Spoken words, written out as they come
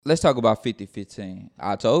let's talk about 50-15.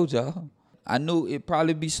 I told y'all. I knew it'd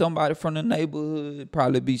probably be somebody from the neighborhood. It'd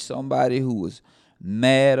probably be somebody who was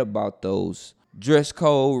mad about those dress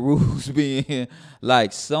code rules being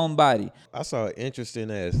like somebody. I saw an interesting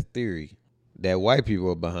ass theory that white people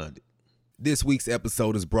are behind it. This week's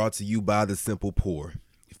episode is brought to you by The Simple Pour,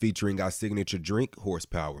 featuring our signature drink,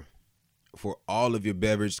 Horsepower. For all of your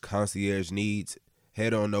beverage concierge needs,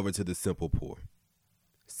 head on over to The Simple Pour.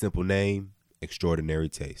 Simple name, extraordinary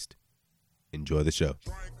taste. Enjoy the show.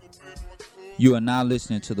 You are now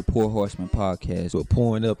listening to the Poor Horseman podcast. But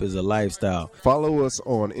pouring up is a lifestyle. Follow us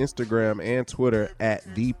on Instagram and Twitter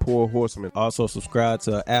at The Poor Horseman. Also subscribe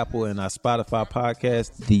to our Apple and our Spotify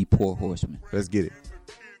podcast. The Poor Horseman. Let's get it.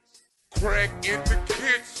 Crack in the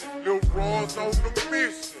kitchen, Lil Raw's on the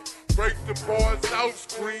mission. Break the bars out,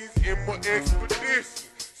 screens in my expedition.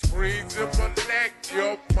 Screens in my neck,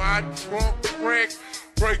 yo, my trunk crack.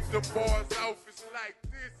 Break the bars out, it's like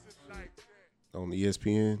this, it's like that. On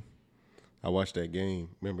ESPN, I watched that game.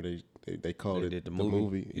 Remember they called They it did the the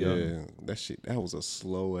movie? Yeah, that was a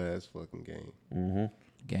slow ass fucking game,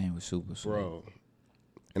 Game was super slow. bro.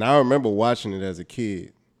 And I remember watching it as a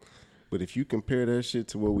kid. But if you compare that shit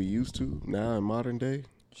to what we used to now in modern day,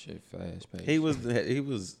 Shit fast paced. He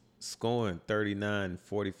was scoring 39,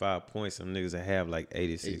 45 points. Some niggas that have like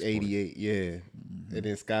 86 88, yeah. And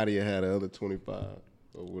then Scotty had the other 25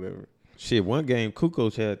 or whatever. Shit, one game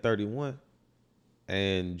Kukoc had 31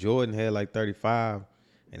 and Jordan had like 35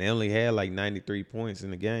 and they only had like 93 points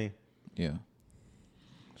in the game. Yeah.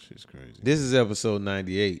 Shit's crazy. This is episode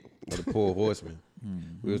 98 of the Poor Horseman.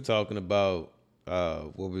 We was talking about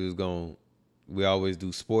what we always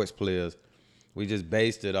do sports players. We just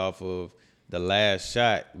based it off of the last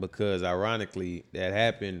shot because ironically that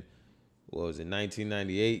happened, what was it,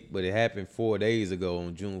 1998, but it happened 4 days ago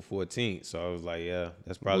on June 14th. So I was like, yeah,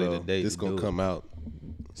 that's probably the date. It's going to come out.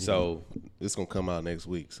 So It's going to come out next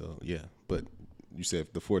week. So, yeah. But you said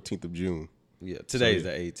the 14th of June. yeah, today's the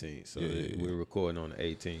 18th. So we're recording on the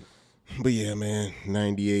 18th. But, yeah, man,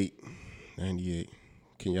 98.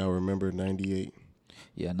 Can y'all remember 98?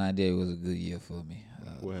 Yeah, 98 was a good year for me.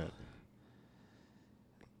 What happened?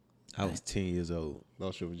 I was 10 years old.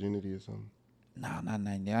 Lost your virginity or something? Nah, not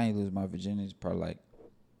 90. I ain't lose my virginity. It's probably like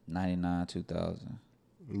 99, 2000.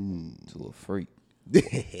 To a freak.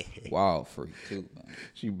 Wild freak, too, man.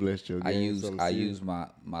 She blessed your I game. use my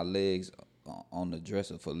legs on the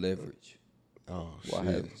dresser for leverage. Oh, while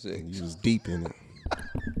shit. having sex. You was deep in it.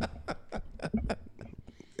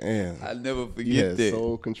 Damn. I never You forget had that.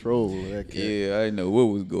 soul control of that cat. Yeah, I didn't know what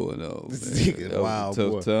was going on. This Man. nigga That wild was a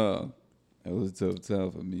boy. tough time. That was a tough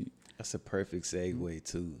time for me. That's a perfect segue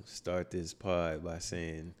to start this pod by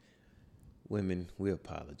saying, women, we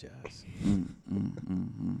apologize.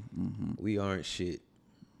 We aren't shit.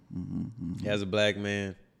 As a black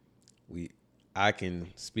man, I can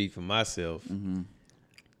speak for myself.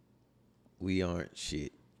 We aren't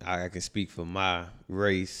shit. I can speak for my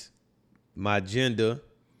race, my gender.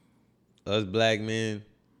 Us black men,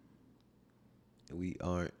 we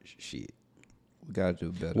aren't shit. We gotta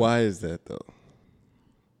do better. Why is that, though?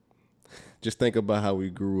 Just think about how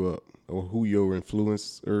we grew up or who your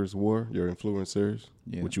influencers were, your influencers,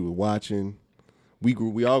 Yeah. what you were watching.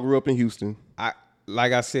 We all grew up in Houston.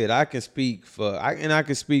 Like I said, I can speak for I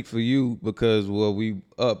can speak for you because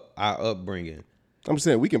our upbringing. I'm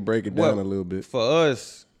saying we can break it down a little bit. For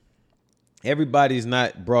us, everybody's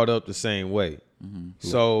not brought up the same way.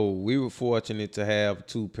 So we were fortunate to have a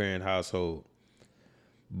 2-parent household.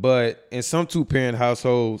 But in some 2-parent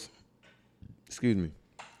households,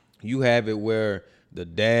 you have it where the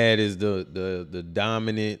dad is the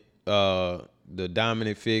dominant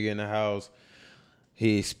figure in the house.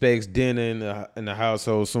 He expects dinner in the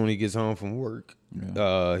household soon he gets home from work.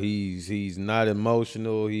 Yeah. He's not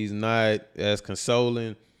emotional. He's not as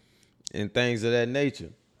consoling and things of that nature.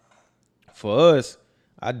 For us,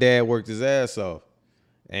 our dad worked his ass off,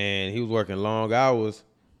 and he was working long hours.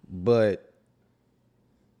 But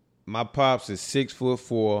my pops is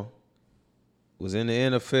 6'4", was in the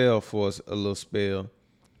NFL for a little spell.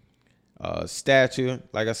 Stature,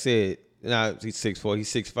 like I said, he's 6'4",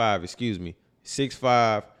 he's 6'5", excuse me.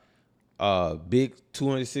 6'5", big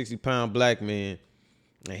 260-pound black man.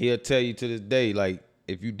 And he'll tell you to this day, like,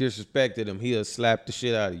 if you disrespected him, he'll slap the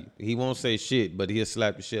shit out of you. He won't say shit, but he'll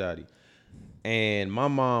slap the shit out of you. And my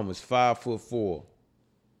mom was 5'4".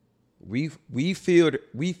 We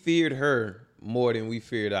feared her more than we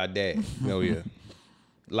feared our dad. Oh, yeah.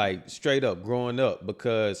 Like, straight up, growing up,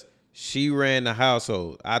 because she ran the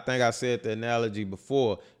household. I think I said the analogy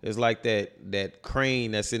before. It's like that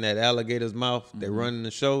crane that's in that alligator's mouth that running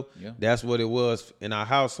the show. Yeah. That's what it was in our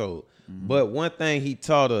household. But one thing he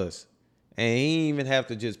taught us, and he didn't even have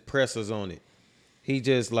to just press us on it. He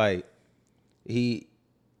just like I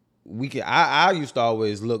used to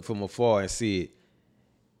always look from afar and see it.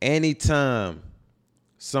 Anytime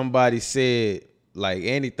somebody said like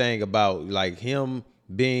anything about like him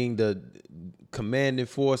being the commanding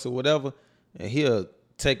force or whatever, and he'll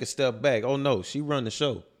take a step back. Oh no, she run the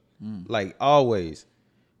show, like always.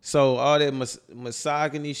 So all that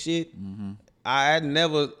misogyny shit, I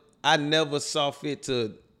never saw fit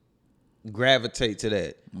to gravitate to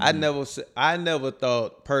that. I never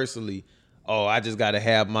thought personally, oh, I just gotta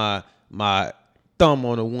have my thumb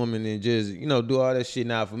on a woman and just do all that shit.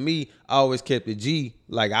 Now for me, I always kept it G.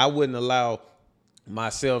 Like I wouldn't allow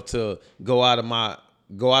myself to go out of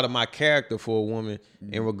my character for a woman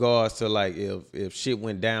in regards to like if shit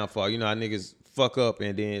went down for how niggas fuck up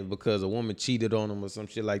and then because a woman cheated on them or some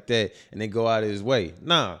shit like that and they go out of his way.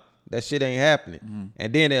 Nah, that shit ain't happening.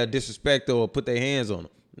 And then they'll disrespect her or put their hands on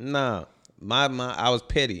them. Nah, I was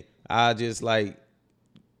petty. I just like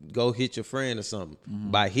go hit your friend or something.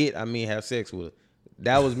 By hit, I mean have sex with her.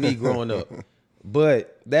 That was me growing up.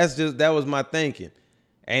 But that was my thinking.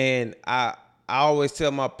 And I always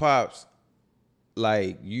tell my pops,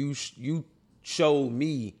 like, you showed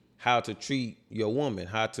me how to treat your woman,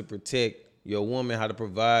 how to protect your woman, how to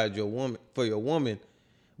provide for your woman,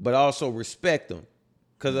 but also respect them.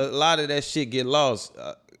 Because a lot of that shit get lost.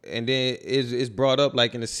 And then it's brought up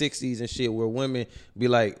like in the 60s and shit where women be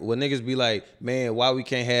like, niggas be like, man, why we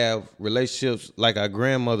can't have relationships like our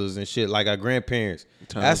grandmothers and shit, like our grandparents.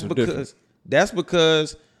 That's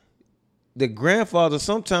because the grandfather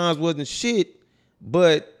sometimes wasn't shit,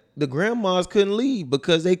 but the grandmas couldn't leave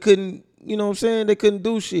because they couldn't, they couldn't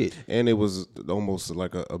do shit. And it was almost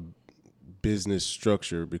like a business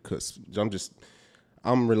structure because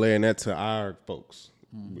I'm relaying that to our folks.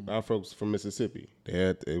 Our folks from Mississippi,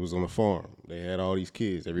 it was on a farm. They had all these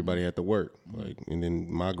kids. Everybody had to work. And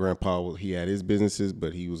then my grandpa, he had his businesses,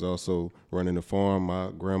 but he was also running the farm. My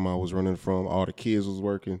grandma was running the farm. All the kids was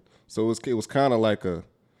working. So it was kind of like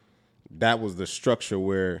that was the structure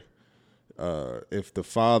where if the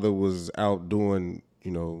father was out doing,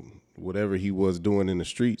 whatever he was doing in the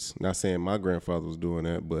streets, not saying my grandfather was doing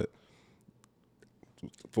that, but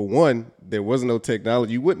for one, there was no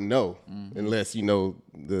technology. You wouldn't know unless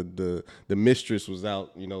the mistress was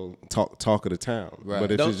out, talk of the town. Right. But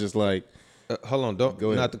it's just like, hold on, don't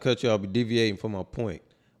go not to cut you off, but deviating from my point.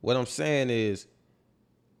 What I'm saying is,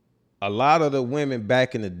 a lot of the women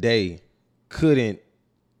back in the day couldn't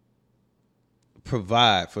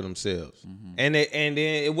provide for themselves, and then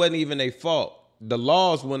it wasn't even their fault. The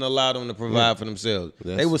laws wouldn't allow them to provide for themselves.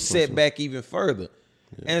 They were set back even further,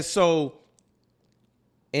 and so.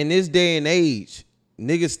 In this day and age,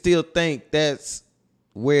 niggas still think that's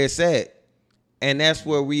where it's at. And that's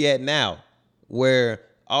where we at now, where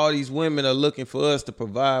all these women are looking for us to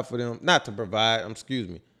provide for them. Not to provide,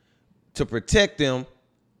 to protect them,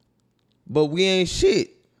 but we ain't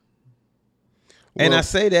shit. Well, and I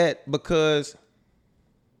say that because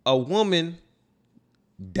a woman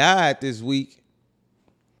died this week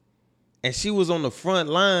and she was on the front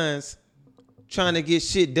lines trying to get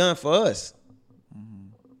shit done for us.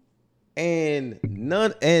 And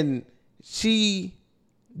she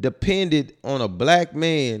depended on a black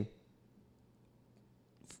man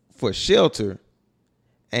for shelter,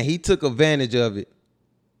 and he took advantage of it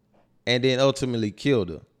and then ultimately killed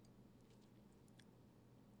her.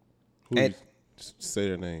 Say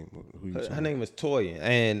her name. Her name is Toya,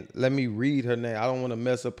 and let me read her name. I don't want to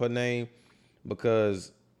mess up her name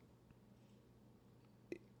because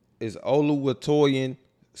it's Oluwatoyin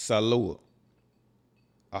Salua.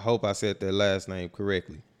 I hope I said that last name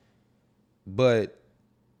correctly. But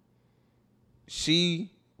she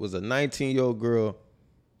was a 19-year-old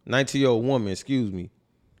woman,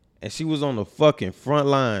 and she was on the fucking front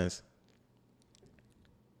lines.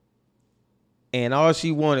 And all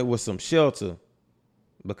she wanted was some shelter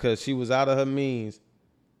because she was out of her means.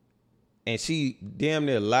 And she damn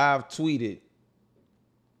near live tweeted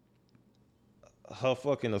her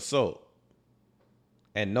fucking assault.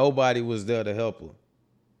 And nobody was there to help her.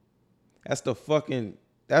 That's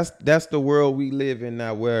the world we live in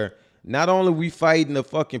now, where not only we fighting the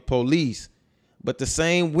fucking police, but the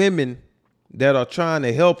same women that are trying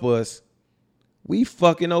to help us, we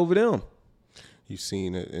fucking over them. You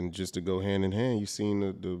seen it, and just to go hand in hand, you seen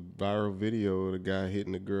the viral video of the guy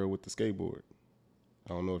hitting the girl with the skateboard.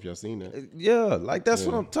 I don't know if y'all seen that. Yeah, like that's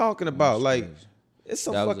what I'm talking about. Like, it's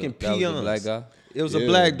some fucking peons. That was a black guy? It was a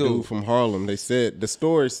black dude from Harlem. They said the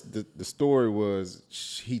story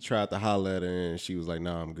was he tried to holler at her and she was like,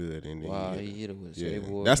 "Nah, I'm good." And Wow, he hit her with a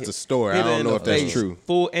skateboard. That's the story. I don't know if that's true.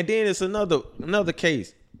 And then it's another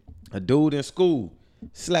case. A dude in school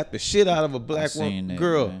slapped the shit out of a black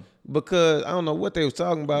girl, man. Because I don't know what they was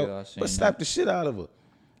talking about, but slapped the shit out of her.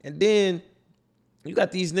 And then you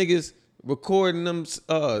got these niggas recording them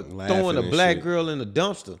throwing a black girl in a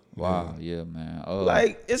dumpster. Wow, yeah, man.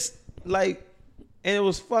 Like, it's like, and it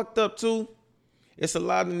was fucked up too. It's a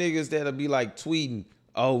lot of niggas that'll be like tweeting,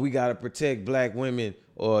 "Oh, we gotta protect black women,"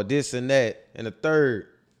 or this and that and the third.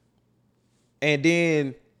 And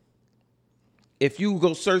then if you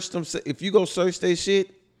go search their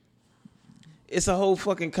shit, it's a whole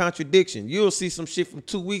fucking contradiction. You'll see some shit from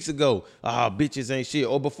 2 weeks ago. Bitches ain't shit.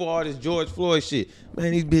 Or before all this George Floyd shit.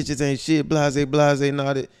 Man, these bitches ain't shit. Blase, and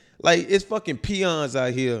all that. Like, it's fucking peons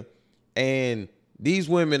out here. And these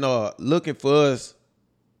women are looking for us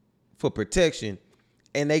for protection.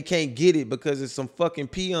 And they can't get it because there's some fucking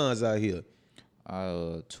peons out here.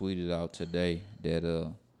 I tweeted out today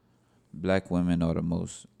that black women are the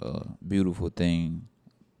most beautiful thing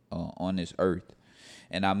on this earth.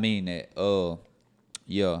 And I mean that,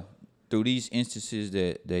 through these instances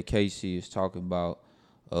that Casey is talking about,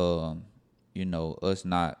 us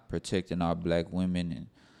not protecting our black women and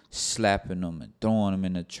slapping them and throwing them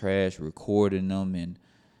in the trash, recording them, and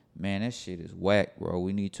man, that shit is whack, bro.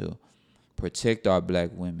 We need to protect our black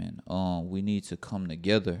women. We need to come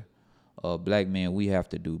together. Black men, we have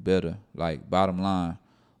to do better. Like, bottom line,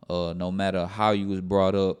 no matter how you was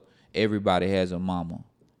brought up, everybody has a mama.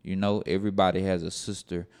 Everybody has a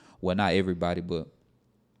sister. Well, not everybody, but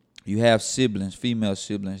you have siblings, female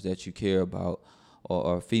siblings that you care about,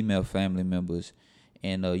 or female family members,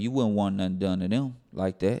 and you wouldn't want nothing done to them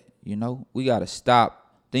like that. We got to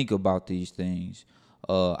think about these things.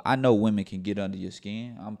 I know women can get under your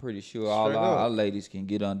skin. I'm pretty sure all our ladies can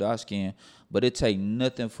get under our skin, but it take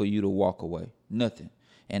nothing for you to walk away. Nothing.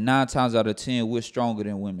 And 9 times out of 10, we're stronger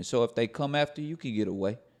than women. So if they come after you, you can get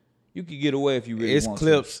away. You can get away if you really want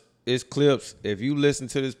to. It's clips. If you listen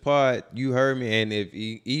to this pod, you heard me. And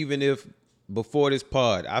even if before this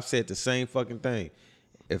pod, I've said the same fucking thing.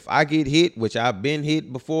 If I get hit, which I've been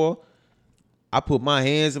hit before, I put my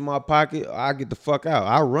hands in my pocket, I get the fuck out.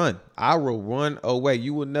 I run. I will run away.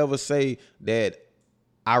 You will never say that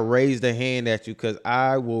I raised a hand at you, because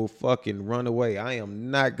I will fucking run away. I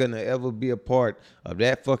am not going to ever be a part of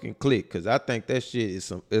that fucking clique, because I think that shit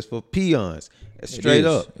is for peons. Straight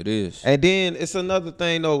up. It is. And then it's another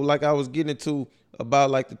thing, though, like I was getting to about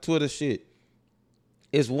like the Twitter shit.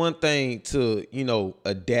 It's one thing to,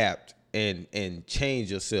 adapt and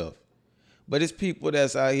change yourself. But it's people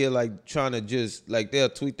that's out here like trying to just, like, they'll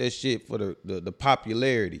tweet that shit for the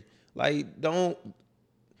popularity. Like,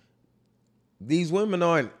 these women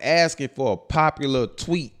aren't asking for a popular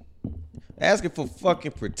tweet, asking for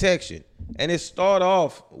fucking protection. And it start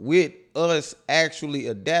off with us actually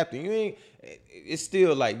adapting. It's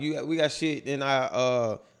still like we got shit in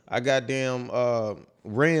our goddamn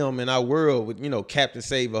realm in our world with, Captain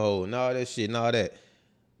Save-A-Hole and all that shit and all that.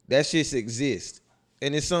 That shit exists.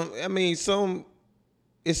 And it's some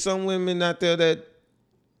women out there that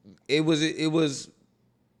it was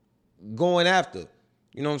going after.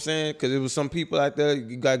 You know what I'm saying? Because it was some people out there.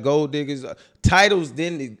 You got gold diggers. Titles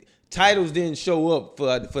didn't show up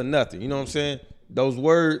for nothing. You know what I'm saying?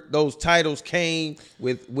 Those titles came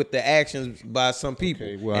with the actions by some people.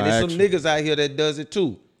 Okay, well, and there's some niggas out here that does it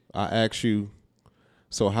too. I ask you,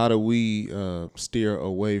 so how do we steer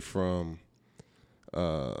away from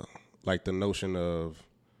like the notion of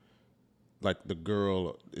like the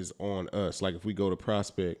girl is on us? Like if we go to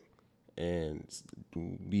Prospect and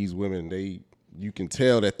these women, you can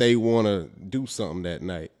tell that they want to do something that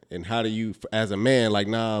night. And how do you, as a man, like,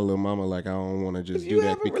 nah, little mama, like, I don't want to just do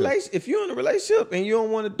that. If you're in a relationship and you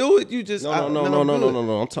don't want to do it, you just...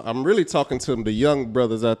 No. I'm really talking to the young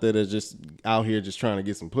brothers out there that's just out here just trying to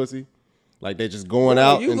get some pussy. Like, they just going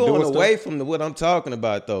out and doing stuff. You going away from what I'm talking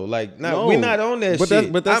about, though. Like, we're not on that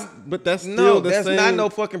shit. That's still the same. That's not no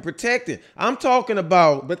fucking protecting. I'm talking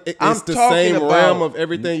about... But it's the same realm of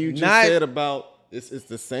everything you just said about... It's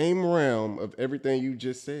the same realm of everything you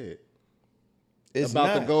just said. It's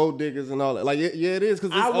about the gold diggers and all that. Like, yeah, it is,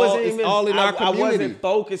 because it's all in our community. I wasn't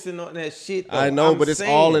focusing on that shit, though. I know, but it's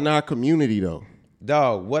all in our community, though.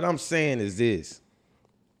 Dog, what I'm saying is this.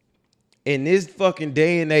 In this fucking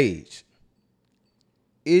day and age,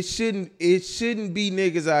 it shouldn't be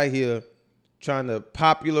niggas out here trying to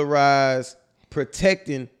popularize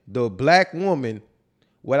protecting the black woman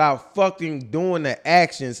without fucking doing the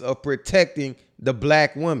actions of protecting the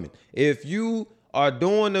black woman. If you are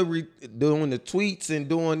doing the tweets and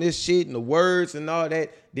doing this shit and the words and all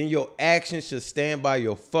that, then your actions should stand by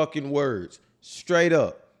your fucking words. Straight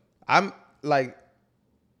up. I'm like,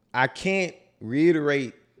 I can't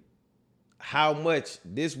reiterate how much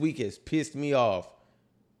this week has pissed me off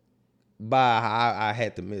by how I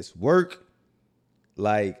had to miss work.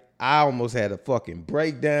 Like, I almost had a fucking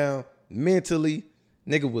breakdown mentally.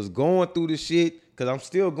 Nigga was going through the shit, because I'm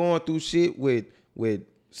still going through shit with you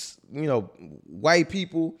know, white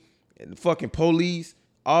people and the fucking police,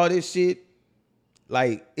 all this shit.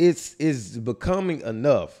 Like, it's becoming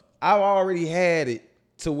enough. I've already had it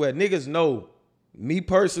to where niggas know, me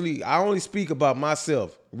personally, I only speak about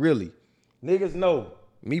myself, really. Niggas know,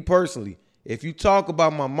 me personally, if you talk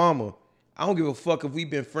about my mama, I don't give a fuck if we've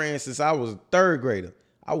been friends since I was a third grader.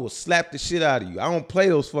 I will slap the shit out of you. I don't play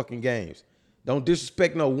those fucking games. Don't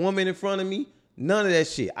disrespect no woman in front of me. None of that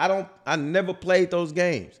shit. I never played those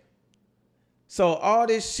games. So all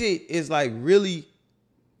this shit is like really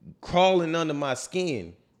crawling under my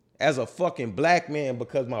skin as a fucking black man,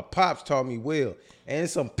 because my pops taught me well. And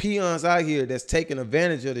there's some peons out here that's taking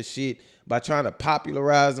advantage of the shit by trying to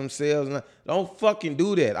popularize themselves. Don't fucking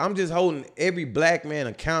do that. I'm just holding every black man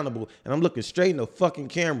accountable, and I'm looking straight in the fucking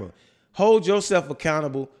camera. Hold yourself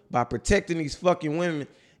accountable by protecting these fucking women,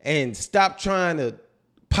 and stop trying to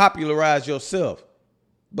popularize yourself,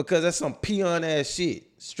 because that's some peon ass shit.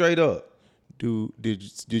 Straight up. Dude,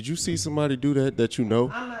 did you see somebody do that you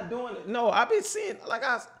know? I'm not doing it. No, I've been seeing, like,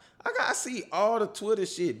 I see all the Twitter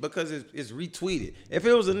shit because it's retweeted. If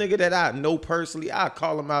it was a nigga that I know personally, I'd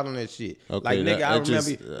call him out on that shit. Okay, like, nigga, I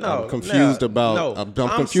remember. I'm confused I'm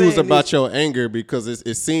confused about your anger, because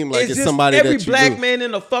it seemed like it's somebody that you every black man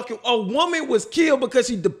in the fucking, a woman was killed because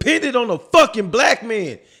she depended on a fucking black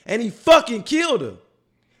man, and he fucking killed her.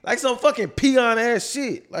 Like some fucking peon ass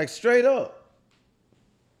shit. Like, straight up.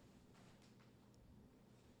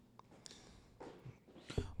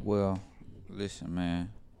 Well, listen, man.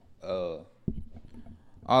 All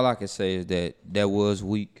I can say is that was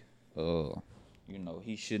weak. You know,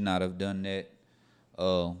 he should not have done that.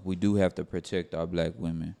 We do have to protect our black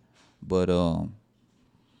women, but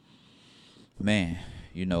man,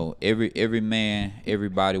 you know, every man,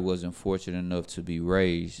 everybody wasn't fortunate enough to be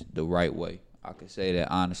raised the right way. I could say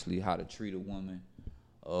that honestly, how to treat a woman,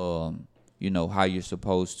 you know, how you're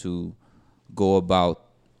supposed to go about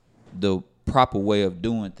the proper way of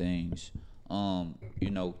doing things. You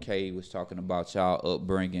know, Kay was talking about y'all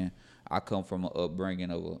upbringing. I come from an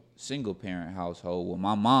upbringing of a single parent household where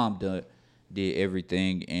my mom did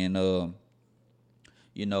everything, and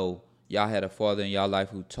you know, y'all had a father in y'all life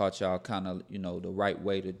who taught y'all kind of, you know, the right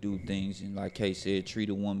way to do things, and like Kay said, treat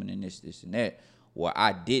a woman and this and that. Well,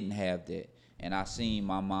 I didn't have that, and I seen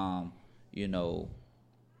my mom, you know,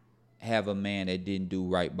 have a man that didn't do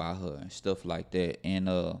right by her and stuff like that, and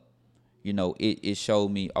you know, it showed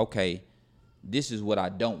me, okay, this is what I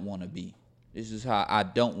don't want to be. This is how I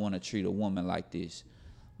don't want to treat a woman like this.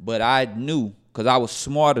 But I knew, because I was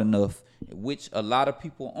smart enough, which a lot of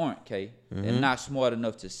people aren't, Kay. Mm-hmm. They're not smart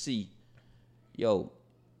enough to see, yo,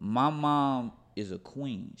 my mom is a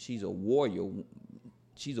queen. She's a warrior.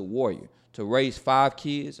 She's a warrior. To raise 5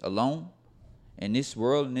 kids alone in this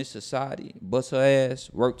world, in this society, bust her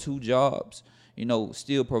ass, work 2 jobs, you know,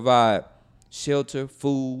 still provide shelter,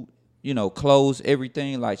 food, you know, clothes,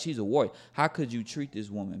 everything. Like, she's a warrior. How could you treat this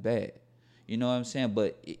woman bad? You know what I'm saying?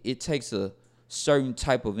 But it takes a certain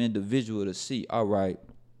type of individual to see, all right,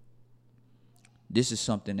 this is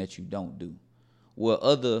something that you don't do. Well,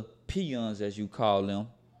 other peons, as you call them,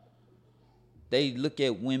 they look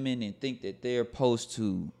at women and think that they're supposed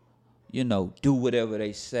to, you know, do whatever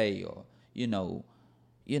they say, or, you know,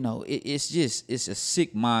 it's a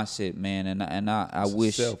sick mindset, man, and I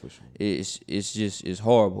wish selfish. It's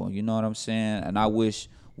horrible. You know what I'm saying? And I wish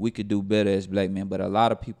we could do better as black men. But a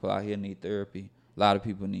lot of people out here need therapy. A lot of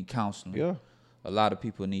people need counseling. Yeah. A lot of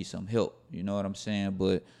people need some help. You know what I'm saying?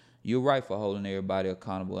 But you're right for holding everybody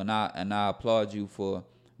accountable, and I applaud you for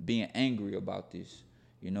being angry about this.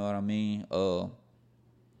 You know what I mean?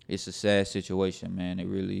 It's a sad situation, man. It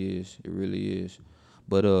really is. It really is.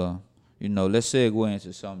 But you know, let's segue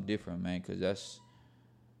into something different, man, because that's,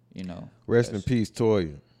 you know. Rest in peace,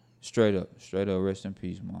 Toya. Straight up, rest in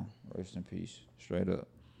peace, Mom. Rest in peace, straight up.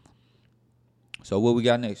 So what we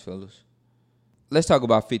got next, fellas? Let's talk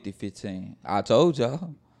about 50-15. I told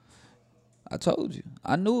y'all. I told you.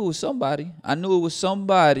 I knew it was somebody. I knew it was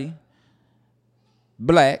somebody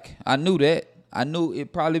black. I knew that. I knew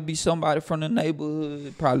it'd probably be somebody from the neighborhood.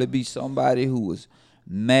 It'd probably be somebody who was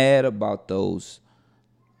mad about those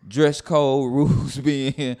dress code rules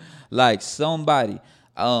being like somebody.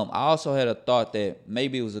 I also had a thought that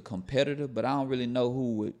maybe it was a competitor, but I don't really know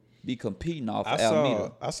who would be competing off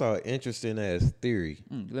Almeida. I saw an interesting ass theory.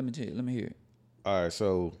 Let me tell you. Let me hear it. All right,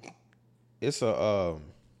 so it's a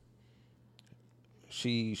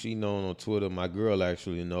she known on Twitter. My girl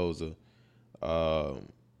actually knows her. God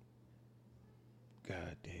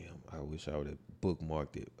damn, I wish I would have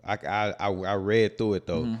bookmarked it. I read through it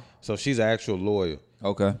though. So she's an actual lawyer.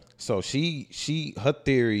 Okay. So her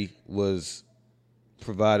theory was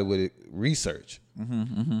provided with research.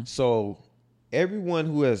 So everyone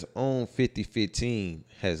who has owned 5015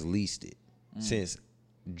 has leased it since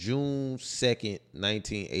June 2nd,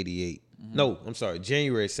 1988. No, I'm sorry,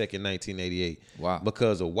 January 2nd, 1988. Wow.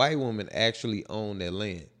 Because a white woman actually owned that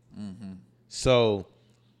land. So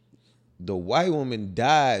the white woman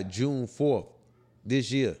died June 4th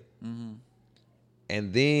this year.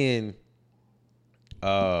 And then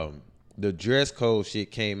the dress code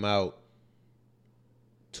shit came out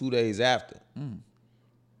 2 days after.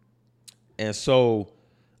 And so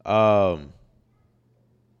her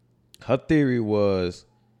theory was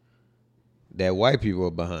that white people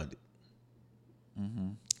are behind it.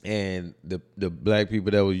 And the black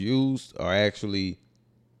people that were used are actually,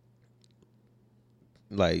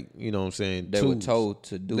 like, you know what I'm saying? They were told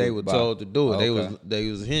to do it. They were told to do it. Okay. They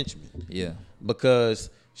was henchmen. Yeah. Because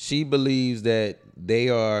she believes that they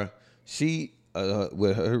are,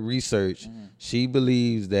 with her research, she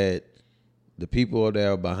believes that the people that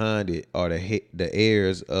are behind it are the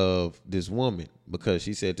heirs of this woman, because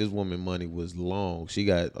she said this woman money was long. She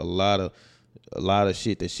got a lot of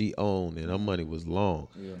shit that she owned, and her money was long.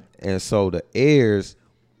 Yeah. And so the heirs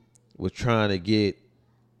were trying to get,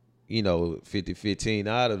 5015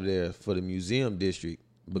 out of there for the museum district,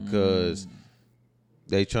 because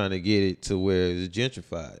they trying to get it to where it's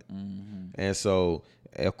gentrified. And so,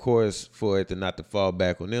 of course, for it not to fall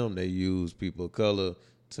back on them, they use people of color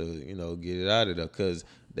to, get it out of there, because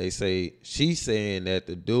they say, she's saying that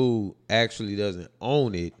the dude actually doesn't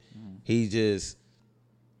own it. He just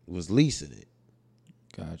was leasing it.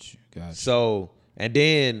 Gotcha. So, and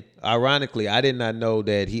then, ironically, I did not know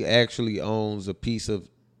that he actually owns a piece of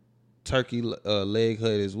Turkey Leg Hut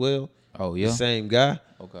as well. Oh, yeah? The same guy.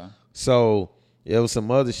 Okay. So, there was some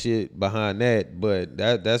other shit behind that, but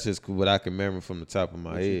that's just what I can remember from the top of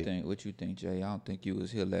my head. What you think, Jay? I don't think you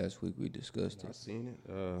was here last week. We discussed it. I seen it.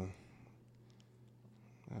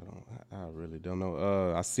 I really don't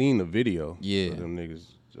know. I seen the video. Yeah. Of them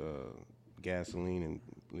niggas gasoline and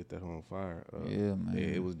lit that hoe on fire. Yeah, man.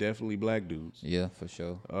 It was definitely black dudes. Yeah, for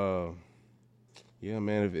sure. Yeah,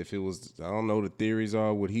 man. If it was, I don't know. The theories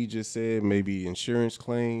are what he just said. Maybe insurance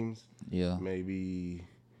claims. Yeah. Maybe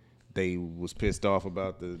they was pissed off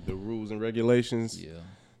about the rules and regulations. Yeah.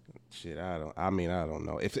 Shit, I don't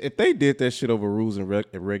know. If they did that shit over rules and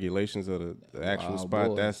regulations of the actual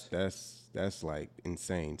spot, boys. that's like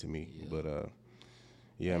insane to me. Yeah. But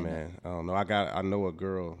yeah, man, I don't know. I know a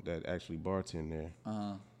girl that actually bartend there.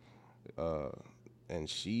 And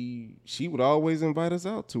she would always invite us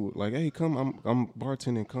out to it. Like, hey, come, I'm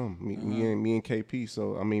bartending, come. Me and KP.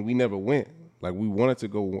 So I mean, we never went. Like, we wanted to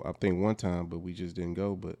go, I think, one time, but we just didn't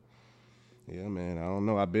go. But yeah, man, I don't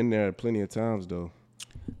know. I've been there plenty of times though.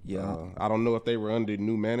 Yeah. I don't know if they were under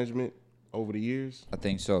new management over the years. I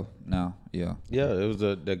think so. Now, yeah. Yeah, it was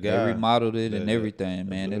the guy. They remodeled it and everything,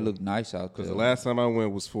 man. It looked nice out there. Because the last time I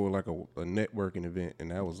went was for like a networking event,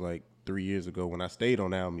 and that was like 3 years ago when I stayed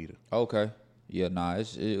on Alameda. Okay. Yeah, nah,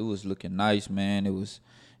 it was looking nice, man. It was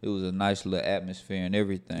a nice little atmosphere and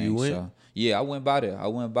everything. You went? So, yeah, I went by there.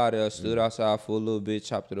 I stood outside for a little bit,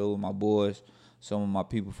 chopped it over with my boys, some of my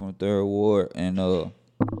people from 3rd Ward, and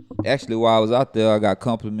actually while I was out there, I got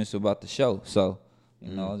compliments about the show. So,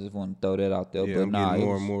 you know, I just want to throw that out there. Yeah, but I'm nah, getting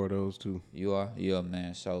more and more of those too. You are? Yeah,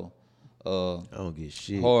 man. So, I don't get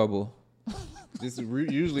shit. horrible. This is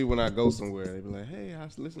usually when I go somewhere, they be like, "Hey, I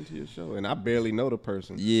listen to your show," and I barely know the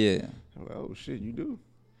person. Yeah. I'm like, "Oh shit, you do?"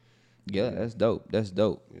 Yeah, that's dope. That's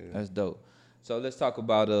dope. Yeah. That's dope. So let's talk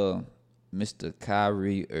about Mr.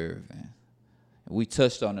 Kyrie Irving. We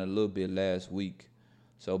touched on it a little bit last week.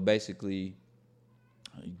 So basically,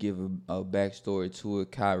 give a backstory to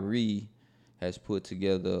it. Kyrie has put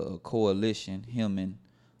together a coalition, him and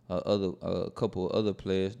a couple of other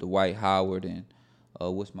players, Dwight Howard and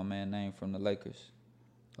what's my man name from the Lakers?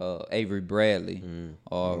 Avery Bradley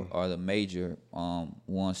are the major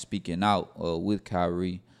ones speaking out with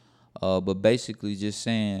Kyrie. But basically just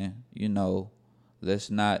saying, you know, let's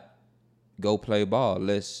not go play ball.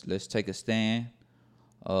 Let's take a stand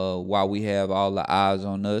while we have all the eyes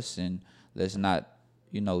on us, and let's not,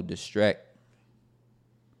 you know, distract.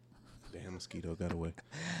 Damn, mosquito got away.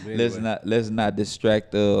 Let's not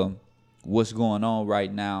distract what's going on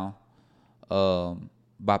right now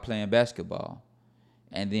by playing basketball.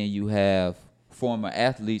 And then you have former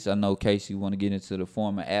athletes. I know, Casey, want to get into the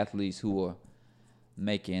former athletes who are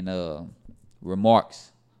making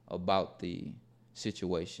remarks about the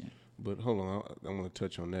situation. But hold on, I want to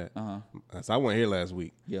touch on that. Uh-huh. I wasn't here last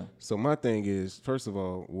week. Yeah. So my thing is, first of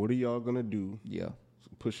all, what are y'all gonna do? Yeah.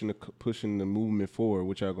 Pushing the movement forward.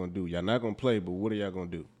 What y'all gonna do? Y'all not gonna play, but what are y'all gonna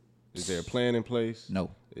do? Is there a plan in place? No.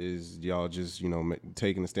 Is y'all just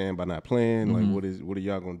taking a stand by not playing? Mm-hmm. Like what are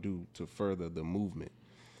y'all gonna do to further the movement?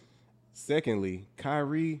 Secondly,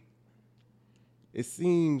 Kyrie. It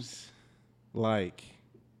seems like,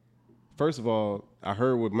 first of all, I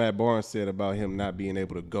heard what Matt Barnes said about him not being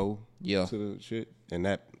able to go Yeah. to the shit, and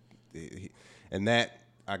that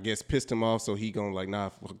I guess pissed him off. So he gonna like, nah,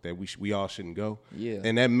 fuck that. We all shouldn't go. Yeah.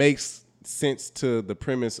 And that makes sense to the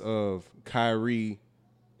premise of Kyrie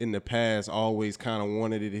in the past always kind of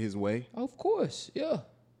wanted it his way. Of course. Yeah.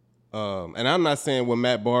 And I'm not saying what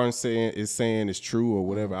Matt Barnes is saying is true or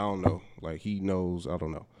whatever. I don't know. Like he knows. I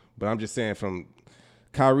don't know. But I'm just saying from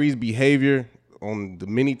Kyrie's behavior on the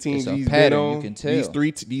many teams It's a he's pattern, been on, you can tell.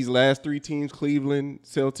 these last three teams, Cleveland,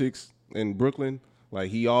 Celtics, and Brooklyn, like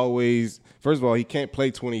he always, first of all, he can't play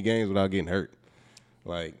 20 games without getting hurt.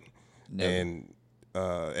 Like, Never. and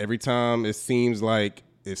every time it seems like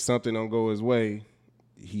if something don't go his way,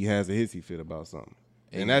 he has a hissy fit about something.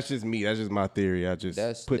 And that's just me. That's just my theory. I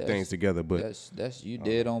just put things together. But that's you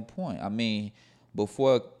dead on point. I mean,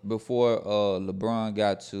 before LeBron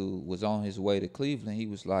was on his way to Cleveland, he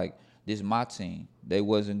was like, "This is my team." They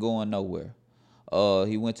wasn't going nowhere.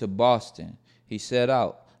 He went to Boston. He set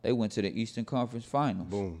out. They went to the Eastern Conference Finals.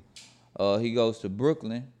 boom. He goes to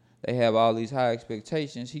Brooklyn. They have all these high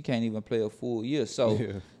expectations. He can't even play a full year. So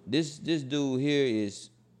this dude here is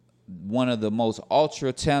one of the most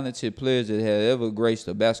ultra talented players that have ever graced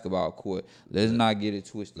a basketball court. Let's not get it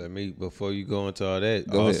twisted. Let me, before you go into all that,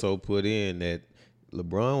 Go also put in that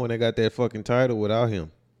LeBron, when they got that fucking title without him,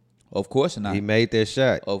 Of course not. he made that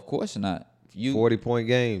shot. Of course not. 40-point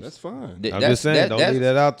games. That's fine. I'm just saying, don't leave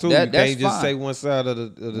that out too. You can't just say one side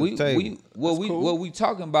of the table. What we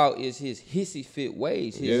talking about is his hissy fit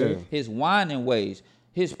ways, Yeah. his whining ways,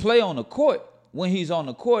 his play on the court when he's on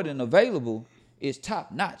the court and available is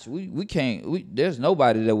top notch. We can't. There's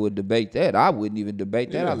nobody that would debate that. I wouldn't even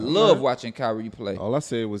debate that. Yeah, I love watching Kyrie play. All I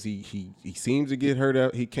said was he seems to get hurt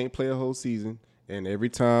out. He can't play a whole season. And every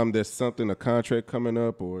time there's a contract coming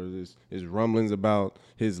up, or there's rumblings about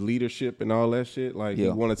his leadership and all that shit, like he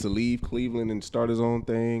wanted to leave Cleveland and start his own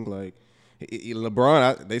thing. Like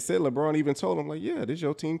LeBron, they said LeBron even told him, like, yeah, this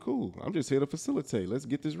your team, cool. I'm just here to facilitate. Let's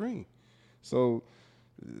get this ring. So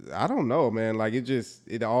I don't know, man. Like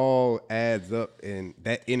it all adds up, and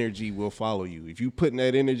that energy will follow you. If you putting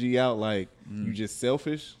that energy out, like you just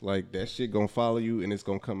selfish, like that shit gonna follow you, and it's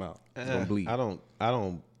gonna come out. It's gonna bleed. I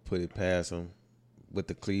don't put it past him with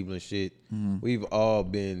the Cleveland shit. We've all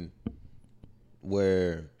been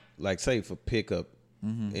where, like, say for pickup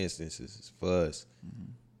instances for us,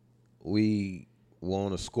 we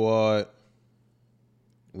want a squad.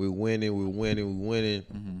 We're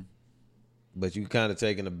winning. But you kind of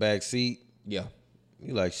taking a back seat. Yeah.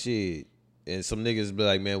 You like, shit. And some niggas be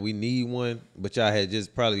like, man, we need one, but y'all had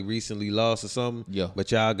just probably recently lost or something. Yeah.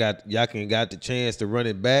 But y'all got the chance to run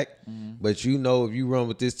it back. But you know, if you run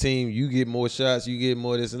with this team, you get more shots, you get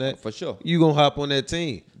more this and that. For sure. You gonna hop on that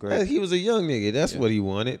team. Great. He was a young nigga. That's what he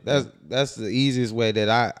wanted. That's the easiest way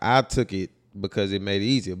that I took it, because it made it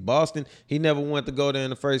easier. Boston, he never wanted to go there in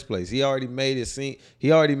the first place. He already made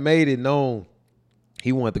it known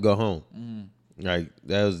he wanted to go home. Like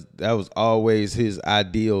that was always his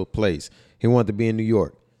ideal place. He wanted to be in New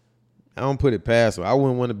York. I don't put it past him. I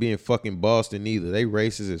wouldn't want to be in fucking Boston either. They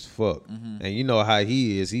racist as fuck. And you know how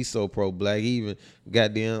he is. He's so pro-black. He even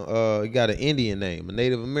got he got an Indian name, a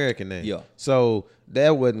Native American name. Yeah. So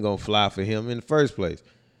that wasn't gonna fly for him in the first place.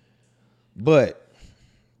 But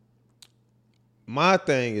my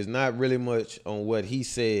thing is not really much on what he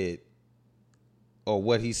said or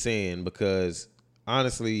what he's saying, because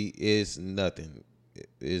honestly, it's nothing.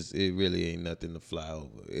 It really ain't nothing to fly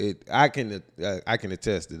over. I can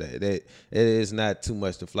attest to that. That it is not too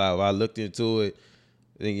much to fly over. I looked into it,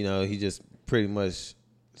 and he just pretty much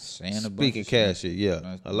speaking cash shit.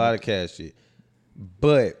 Yeah, a lot of cash shit.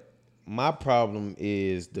 But my problem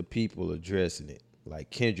is the people addressing it, like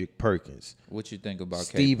Kendrick Perkins. What you think about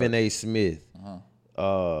Stephen A. Smith?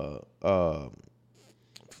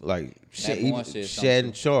 Like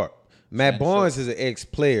Shannon Sharp. Matt Barnes is an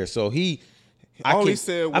ex-player, so even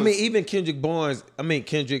Kendrick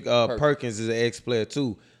Perkins is an ex-player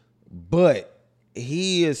too, but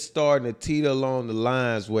he is starting to teeter along the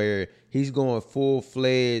lines where He's going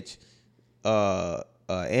full-fledged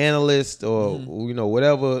analyst or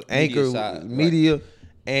whatever anchor side, media,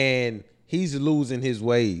 and he's losing his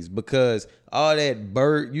ways because all that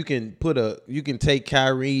bird you can take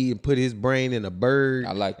Kyrie and put his brain in a bird.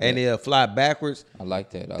 I like that. And it'll fly backwards. I like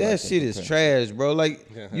that. That shit is trash, bro. Like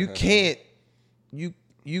you can't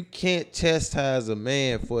chastise a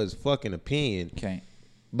man for his fucking opinion Can't.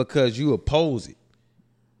 because you oppose it.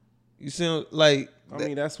 You see, like. I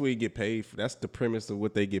mean, that's where you get paid for. That's the premise of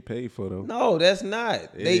what they get paid for, though. No, that's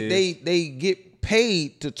not. They get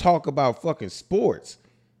paid to talk about fucking sports.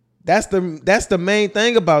 That's the main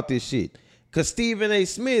thing about this shit. Cause Stephen A.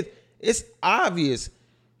 Smith, it's obvious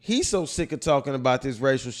he's so sick of talking about this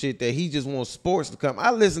racial shit that he just wants sports to come.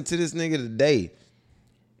 I listened to this nigga today.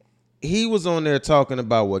 He was on there talking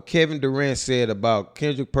about what Kevin Durant said about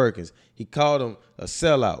Kendrick Perkins. He called him a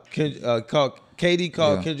sellout. KD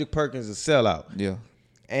called Kendrick Perkins a sellout. Yeah.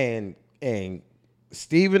 And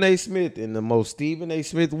Stephen A. Smith, in the most Stephen A.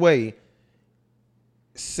 Smith way,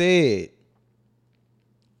 said,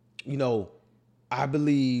 I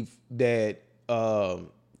believe that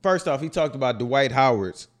first off, he talked about Dwight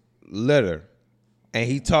Howard's letter, and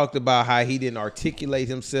he talked about how he didn't articulate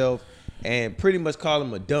himself and pretty much called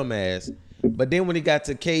him a dumbass. But then when he got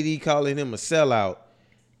to KD calling him a sellout,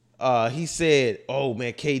 he said, "Oh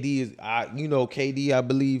man, KD is, KD. I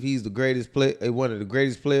believe he's the greatest player, one of the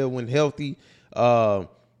greatest players when healthy.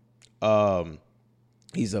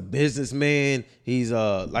 He's a businessman. He's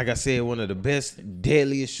like I said, one of the best,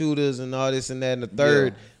 deadliest shooters, and all this and that and the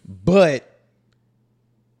third. Yeah. But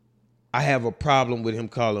I have a problem with him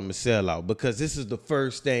calling him a sellout because this is the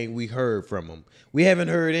first thing we heard from him. We haven't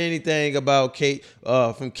heard anything about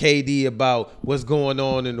from KD about what's going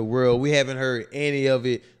on in the world. We haven't heard any of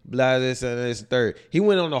it. Blah, this and this and third. He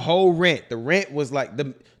went on a whole rant. The rant was like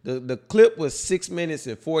the clip was 6 minutes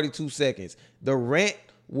and 42 seconds. The rant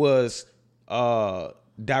was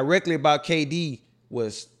directly about KD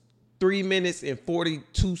was 3 minutes and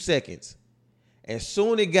 42 seconds. And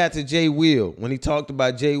soon it got to Jay Will. When he talked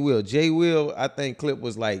about Jay Will, I think clip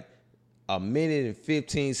was like 1 minute and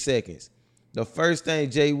 15 seconds. The first thing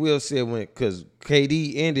Jay Will said because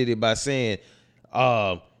KD ended it by saying,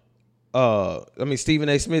 Stephen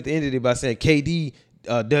A. Smith ended it by saying KD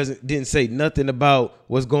didn't say nothing about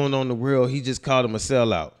what's going on in the world. He just called him a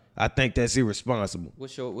sellout. I think that's irresponsible.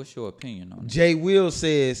 What's your opinion on it? Jay Will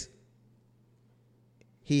says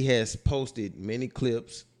he has posted many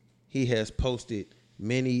clips. He has posted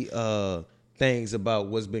many things about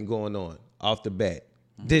what's been going on off the bat.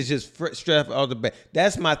 This just straight off the bat.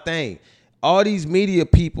 That's my thing. All these media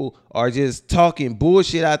people are just talking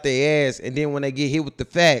bullshit out their ass, and then when they get hit with the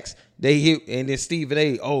facts, they hit, and then Stephen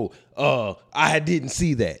A. I didn't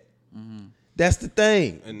see that. Mm-hmm. That's the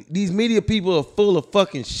thing. And these media people are full of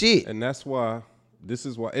fucking shit. And that's why,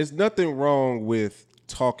 it's nothing wrong with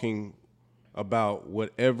talking about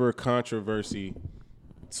whatever controversy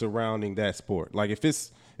surrounding that sport. Like if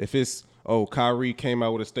it's Kyrie came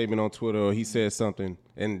out with a statement on Twitter or he said something,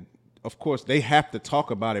 and of course they have to talk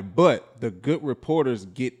about it, but the good reporters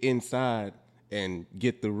get inside and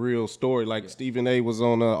get the real story. Like Stephen A. was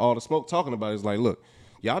on All the Smoke talking about it. It's like, look,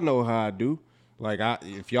 y'all know how I do. Like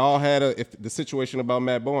if the situation about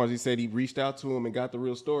Matt Barnes, he said he reached out to him and got the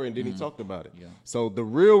real story, and then he talked about it. Yeah. So the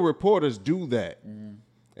real reporters do that,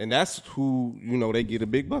 and that's who they get the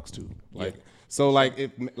big bucks to. Like. Yeah. So like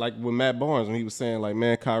with Matt Barnes, when he was saying like,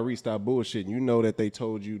 man, Kyrie, stop bullshitting. You know that they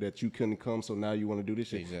told you that you couldn't come, so now you want to do this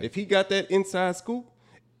shit. Exactly. If he got that inside scoop,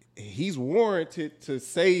 he's warranted to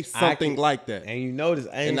say something like that. And you notice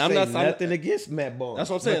I ain't saying nothing against Matt Barnes. That's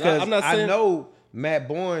what I'm saying. Because I'm not saying. I know Matt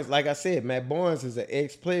Barnes, like I said, Matt Barnes is an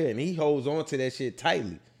ex-player, and he holds on to that shit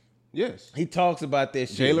tightly. Yes. He talks about that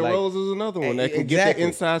shit. Jalen Rose is another one that can get the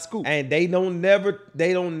inside scoop. And they don't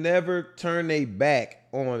never turn their back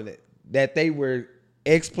on it. That they were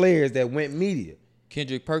ex-players that went media.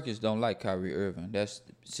 Kendrick Perkins don't like Kyrie Irving. That's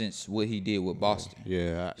since what he did with Boston.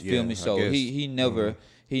 Yeah, feel me? So he never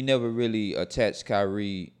really attached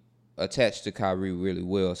to Kyrie really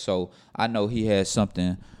well. So I know he has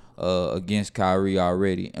something against Kyrie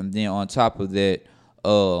already. And then on top of that,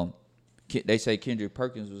 they say Kendrick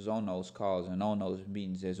Perkins was on those calls and on those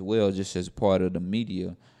meetings as well, just as part of the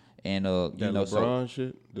media. And LeBron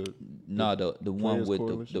shit. The one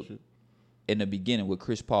with the in the beginning with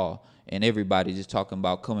Chris Paul and everybody just talking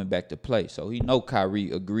about coming back to play. So he know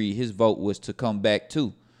Kyrie agreed. His vote was to come back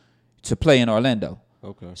to play in Orlando.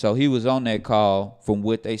 Okay. So he was on that call from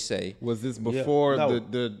what they say. Was this before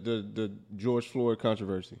the George Floyd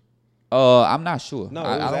controversy? I'm not sure. No,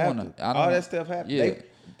 it was after. All that stuff happened. Yeah.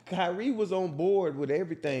 Kyrie was on board with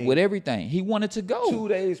everything. With everything, he wanted to go 2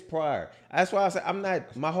 days prior. That's why I said I'm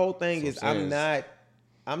not. My whole thing is I'm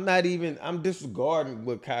disregarding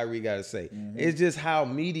what Kyrie got to say. Mm-hmm. It's just how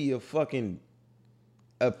media fucking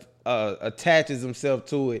attaches himself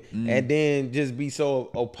to it, and then just be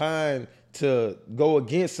so opined to go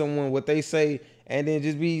against someone what they say, and then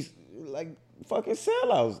just be like fucking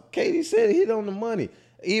sellouts. Katie said hit on the money.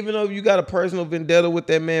 Even though you got a personal vendetta with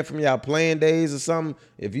that man from y'all playing days or something,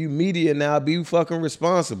 if you media now, be fucking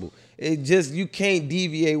responsible. It just, you can't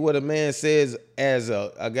deviate what a man says as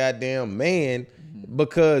a goddamn man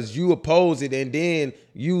because you oppose it and then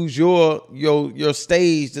use your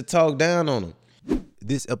stage to talk down on him.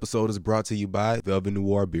 This episode is brought to you by Velvet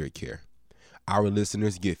Noir Beard Care. Our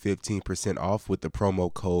listeners get 15% off with the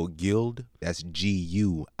promo code GUILD, that's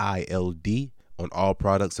GUILD, on all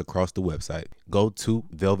products across the website. Go to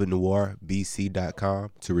velvetnoirbc.com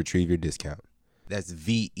to retrieve your discount. That's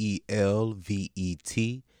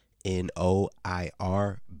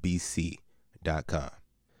VELVETNOIRBC.com.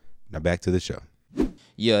 Now back to the show.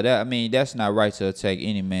 Yeah, that's not right to attack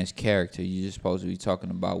any man's character. You're just supposed to be talking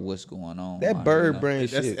about what's going on. That bird brain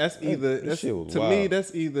shit. That's either that shit was to wild. me.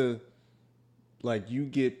 That's either like you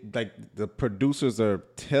get like the producers are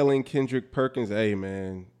telling Kendrick Perkins, "Hey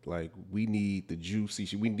man, like we need the juicy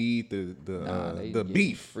shit. We need the give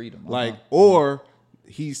beef, freedom, like or."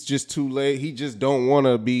 He's just too late. He just don't want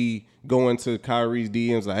to be going to Kyrie's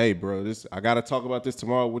DMs like, "Hey, bro, I gotta talk about this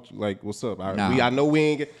tomorrow. What's up? I know we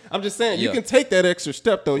ain't get." I'm just saying, you can take that extra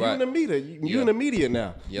step though. Right. You in the media. You in the media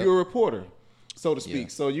now. Yep. You're a reporter, so to speak. Yeah.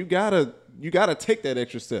 So you gotta take that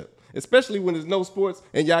extra step, especially when there's no sports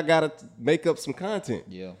and y'all gotta make up some content.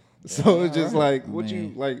 Yeah. So it's just like what Man.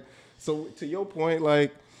 you like. So to your point,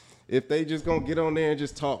 like if they just gonna get on there and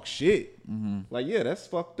just talk shit, like that's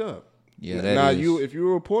fucked up. Yeah, Now that is. if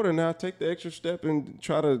you're a reporter now, take the extra step and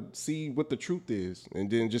try to see what the truth is,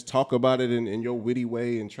 and then just talk about it in your witty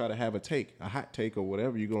way and try to have a hot take or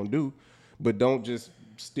whatever you're gonna do, but don't just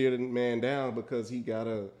steer the man down because he got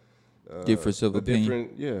a Difference of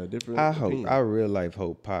opinion. Different. I opinion. real life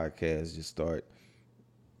hope podcasts just start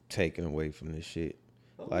taking away from this shit.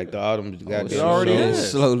 Like the Autumn goddamn it already show.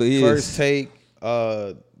 is. Slowly is. First Take,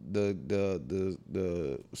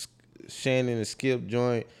 the Shannon and Skip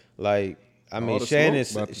joint. Like I All mean, the Shannon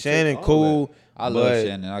smoke about to Shannon take all cool. I love but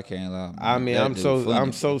Shannon. I can't lie. I mean, That I'm dude so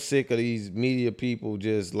funny. sick of these media people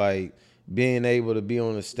just like being able to be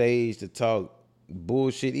on the stage to talk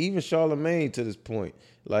bullshit. Even Charlamagne to this point,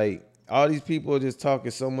 like all these people are just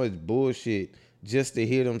talking so much bullshit just to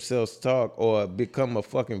hear themselves talk or become a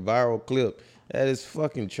fucking viral clip. That is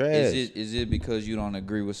fucking trash. Is it because you don't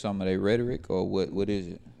agree with some of their rhetoric, or what is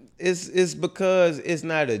it? It's because it's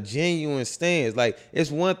not a genuine stance. Like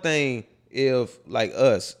it's one thing if like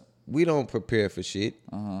us, we don't prepare for shit.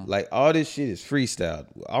 Like all this shit is freestyle.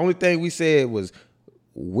 The only thing we said was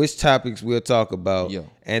which topics we'll talk about, Yeah.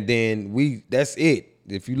 and then that's it.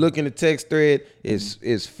 If you look in the text thread,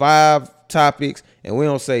 it's 5 topics, and we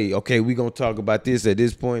don't say okay, we gonna talk about this at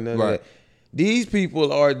this point. None of Right. that. These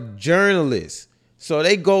people are journalists, so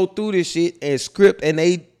they go through this shit and script, and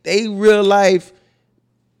they real life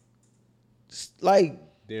like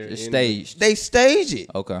They're It's in staged. they stage it.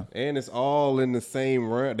 Okay. and it's all in the same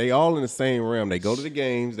realm. They all in the same realm. They go to the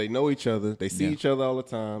games. They know each other. They see each other all the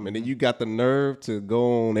time. And then you got the nerve to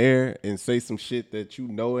go on air and say some shit that you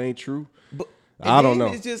know ain't true. But I don't then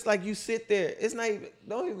know. It's just like you sit there. It's not even.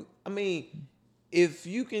 Don't even. I mean, if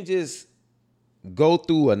you can just go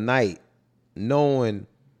through a night knowing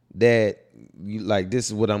that you like this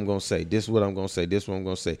is what I'm gonna say, this is what I'm gonna say, this is what I'm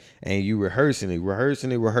gonna say, and you rehearsing it,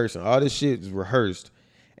 all this shit is rehearsed,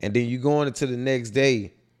 and then you going into the next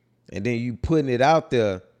day, and then you putting it out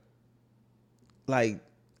there. Like,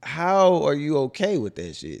 how are you okay with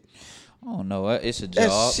that shit? I don't know. It's a That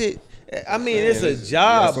job. shit. I mean, it's a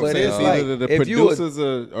job, That's what I'm but saying. it's either like the if you would-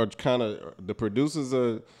 producers are kind of the producers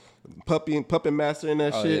are puppet mastering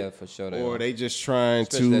that Oh, shit. yeah, for sure they or are. they just trying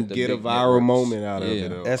Especially to at the get a big viral networks. moment out of Yeah.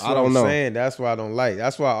 it. That's I what don't I'm know. saying. That's why I don't like.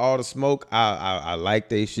 That's why all the smoke. I like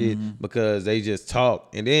they shit because they just talk,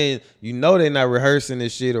 and then they're not rehearsing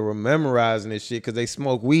this shit or memorizing this shit because they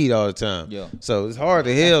smoke weed all the time. Yeah. So it's hard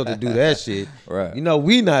to hell to do that shit. Right.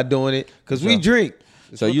 We not doing it because we drink.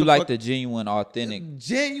 So What you the like fuck- the genuine, authentic,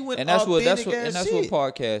 genuine, and that's what authentic ass that's shit.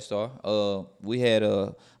 what podcasts are. We had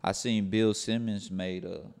I seen Bill Simmons made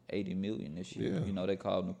 $80 million this year. Yeah. They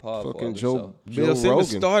called him the pod. Fucking father, Joe so- Bill Simmons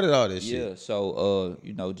Rogan. started all this shit. Yeah, so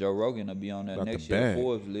Joe Rogan will be on that Got the next year bag.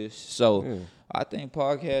 Forbes list. So I think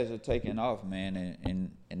podcasts are taking off, man,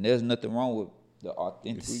 and there's nothing wrong with the If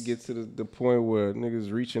authenticity. we get to the point where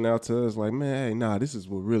niggas reaching out to us like, man, hey, nah, this is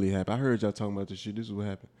what really happened. I heard y'all talking about this shit. This is what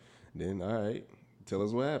happened. then all right, tell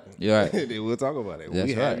us what happened. You're right. Then we'll talk about it. That's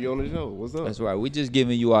We have right. you on the show. What's up? That's right. We just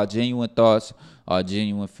giving you our genuine thoughts, our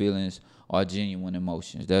genuine feelings, our genuine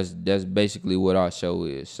emotions. That's basically what our show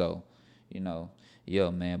is. So, yeah,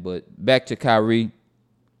 man. But back to Kyrie.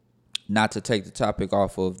 Not to take the topic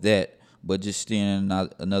off of that, but just steering in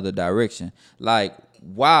another direction. Like,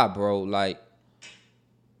 why, bro? Like,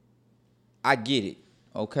 I get it.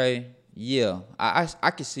 Okay. Yeah, I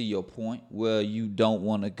can see your point where you don't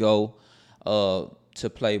want to go to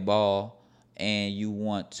play ball and you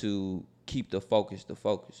want to keep the focus.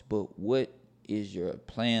 But what is your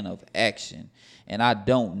plan of action? And I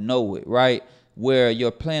don't know it, right? Where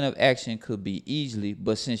your plan of action could be easily,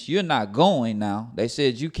 but since you're not going now, they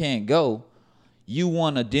said you can't go, you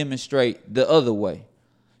want to demonstrate the other way.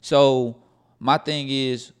 So my thing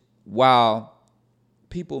is, while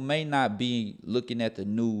people may not be looking at the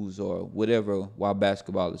news or whatever while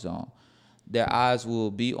basketball is on, their eyes will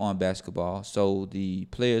be on basketball. So the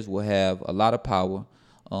players will have a lot of power.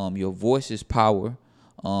 Your voice is power.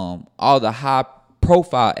 All the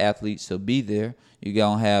high-profile athletes will be there. You're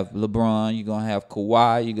going to have LeBron. You're going to have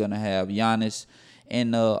Kawhi. You're going to have Giannis.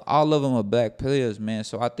 And all of them are black players, man.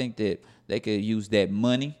 So I think that they could use that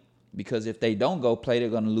money because if they don't go play, they're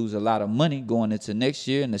going to lose a lot of money going into next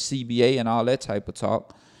year and the CBA and all that type of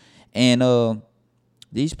talk. And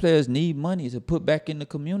these players need money to put back in the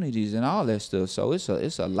communities and all that stuff. So it's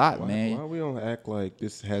a lot, man. Why we don't act like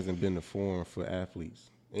this hasn't been the forum for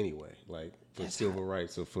athletes anyway? Like for civil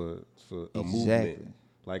rights or for a movement.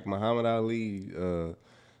 Like Muhammad Ali,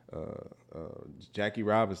 Jackie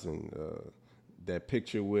Robinson, that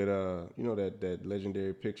picture with that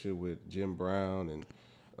legendary picture with Jim Brown and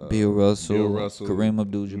Bill Russell, Kareem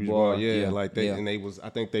Abdul-Jabbar. I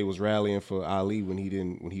think they was rallying for Ali when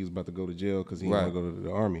he was about to go to jail because he didn't want to go to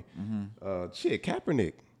the army. Mm-hmm.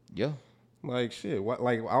 Kaepernick. Yeah. Like shit. I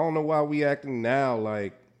don't know why we acting now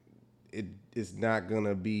like it's not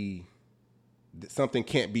gonna be something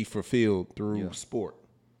can't be fulfilled through sport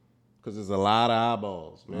because there's a lot of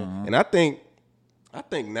eyeballs, man. Uh-huh. And I think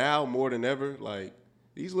now more than ever, like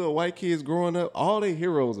these little white kids growing up, all their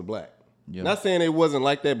heroes are black. Yeah. Not saying it wasn't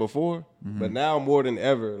like that before, but now more than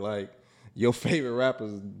ever, like your favorite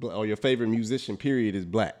rappers or your favorite musician, period, is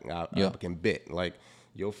black. I can bet. Like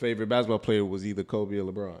your favorite basketball player was either Kobe or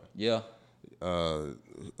LeBron. Yeah.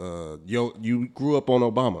 You grew up on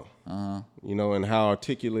Obama. Uh-huh. And how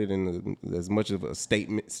articulate and as much of a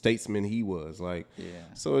statesman he was. Like,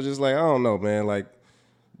 so it's just like I don't know, man. Like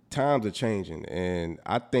times are changing, and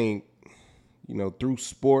I think through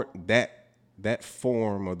sport that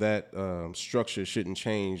form or that structure shouldn't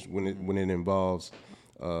change when it involves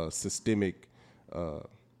systemic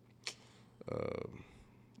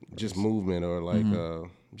just movement or like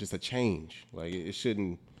just a change. Like it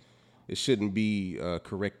shouldn't be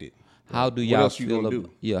corrected. How do y'all feel about?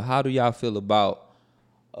 Yeah, how do y'all feel about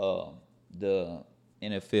the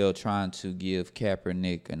NFL trying to give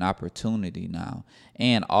Kaepernick an opportunity now?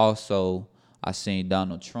 And also, I seen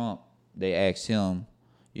Donald Trump. They asked him,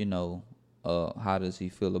 how does he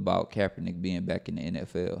feel about Kaepernick being back in the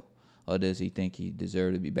NFL? Or does he think he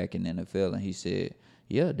deserved to be back in the NFL? And he said,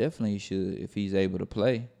 yeah, definitely he should if he's able to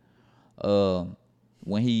play. When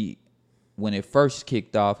it first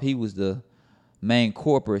kicked off, he was the main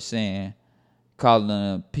corporate calling him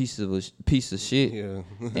a piece of shit. Yeah.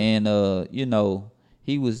 And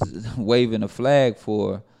he was waving a flag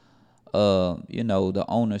for the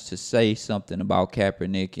owners to say something about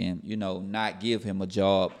Kaepernick and not give him a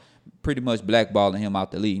job, pretty much blackballing him out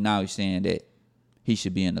the league. Now he's saying that he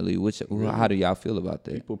should be in the league. How do y'all feel about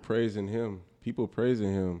that? People praising him.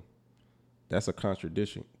 That's a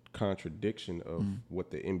contradiction of what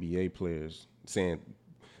the NBA players saying.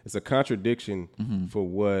 It's a contradiction for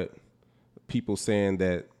what people saying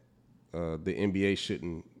that the NBA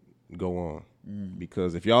shouldn't go on.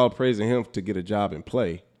 Because if y'all praising him to get a job and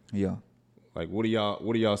play, like what are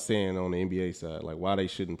y'all saying on the NBA side? Like why they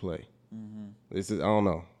shouldn't play? I don't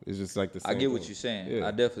know. It's just like the same I get thing. what you're saying. Yeah.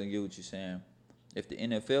 I definitely get what you're saying. If the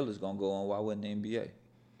NFL is gonna go on, why wouldn't the NBA?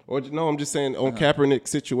 Or no, I'm just saying on Kaepernick's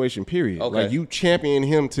situation, period. Okay. Like you champion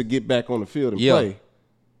him to get back on the field and play.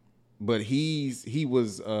 But he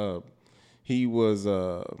was about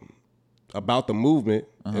the movement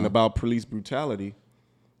and about police brutality.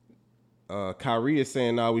 Kyrie is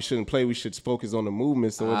saying, "No, we shouldn't play. We should focus on the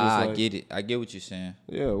movement." So it's just like, I get it. I get what you're saying.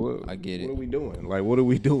 Yeah, I get it. What are we doing? Like, what are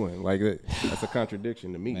we doing? Like, that's a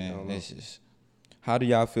contradiction to me. Man, I don't know. it's just, how do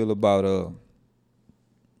y'all feel about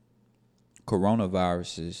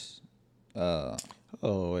coronaviruses?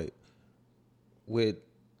 With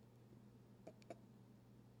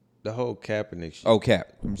the whole Kaepernick shit. Oh,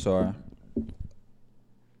 Cap. I'm sorry.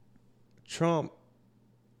 Trump,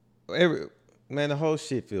 the whole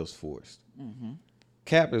shit feels forced. Mm-hmm.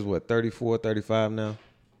 Cap is what, 34, 35 now?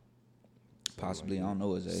 Possibly, I don't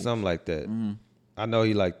know his age. Something like that. Mm-hmm. I know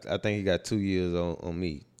I think he got 2 years on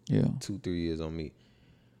me. Yeah. 2-3 years on me.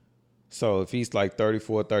 So if he's like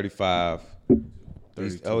 34, 35,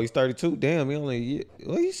 he's 32. Damn, he only a year.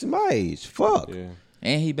 Well, he's my age. Fuck. Yeah.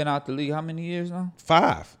 And he been out the league how many years now?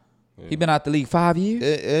 5. He been out the league 5 years?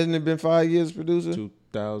 Hasn't it been 5 years, producer?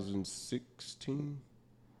 2016.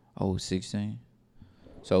 Oh, 16.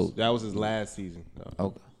 So That was his last season.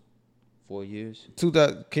 okay. 4 years.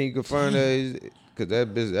 2000. Can you confirm that?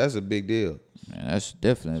 Because that's a big deal. Man, that's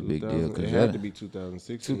definitely a big deal. It Cause had to be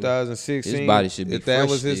 2016. 2016. His body should be If that fresh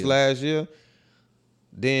was his still. last year,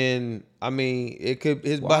 then I mean, it could.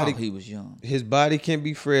 His wow, body. he was young. His body can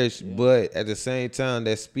be fresh, but at the same time,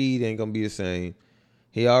 that speed ain't gonna be the same.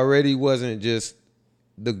 He already wasn't just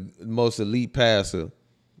the most elite passer.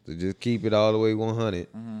 To just keep it all the way 100.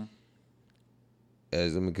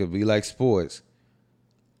 As it could be like sports.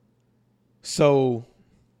 So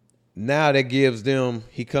now that gives them,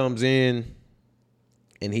 he comes in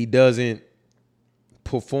and he doesn't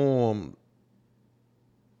perform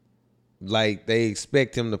like they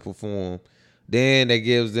expect him to perform. Then that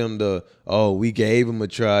gives them we gave him a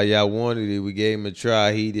try. Y'all wanted it. We gave him a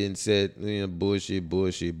try. He didn't say, bullshit.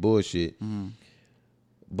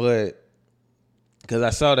 But because I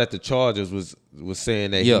saw that the Chargers was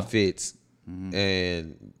saying that he fits.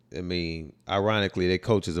 And I mean, ironically, their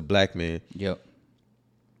coach is a black man. Yep.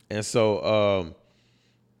 And so,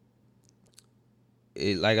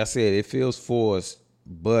 like I said, it feels forced,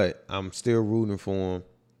 but I'm still rooting for him.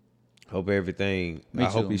 Hope everything. Me I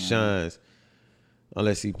hope too, he man. shines,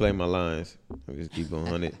 unless he play my lines. I'll just keep going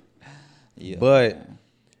 100. Yeah. But man.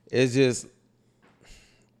 it's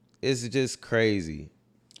just crazy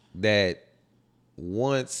that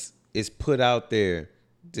once it's put out there,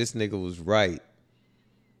 this nigga was right.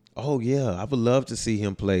 Oh yeah, I would love to see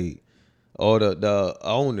him play. Or the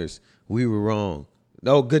owners, we were wrong.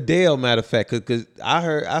 No, Goodell, matter of fact, because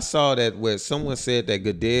I saw that where someone said that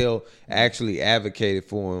Goodell actually advocated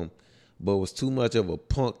for him, but was too much of a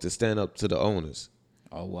punk to stand up to the owners.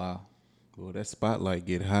 Oh wow. Boy, that spotlight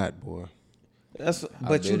get hot, boy.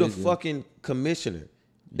 But you the fucking commissioner.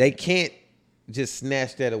 They can't just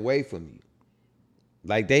snatch that away from you.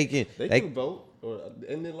 Like they can vote, or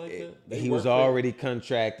isn't it like that? He was already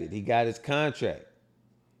contracted. He got his contract.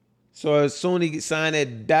 So as soon as he signed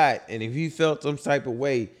that dot, and if he felt some type of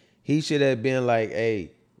way, he should have been like,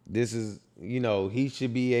 hey, this is, he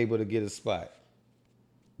should be able to get a spot.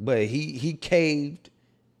 But he caved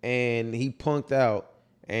and he punked out.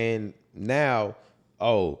 And now,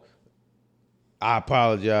 I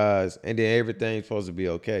apologize. And then everything's supposed to be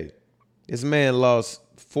okay. This man lost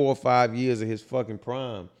 4 or 5 years of his fucking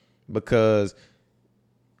prime because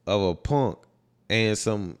of a punk and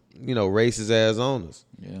some, racist ass owners.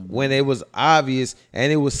 Yeah. When it was obvious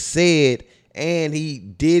and it was said, and he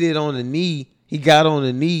did it on the knee. He got on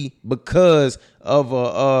the knee because of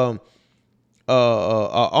a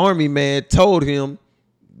army man told him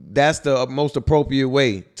that's the most appropriate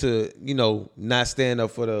way to, not stand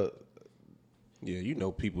up for the. Yeah,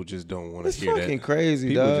 people just don't want to It's hear that. fucking crazy,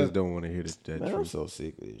 People dog. just don't want to hear that Man, I'm truth. so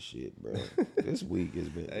sick of this shit, bro. This week has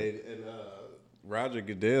been. Hey, and Roger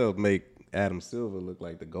Goodell make Adam Silver look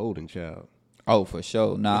like the golden child. Oh, for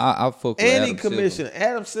sure. Nah, I fuck with And Adam he commissioner.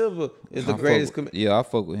 Adam Silver is the I greatest. fuck with- yeah, I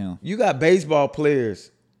fuck with him. You got baseball players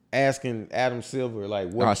asking Adam Silver, like,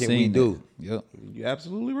 what I can we seen do? that. Yep. You're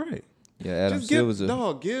absolutely right. Yeah, Adam Just Silver's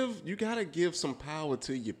you gotta give some power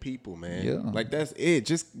to your people, man. Yeah. Like that's it.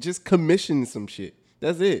 Just commission some shit.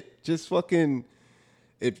 That's it. Just fucking.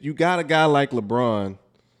 If you got a guy like LeBron,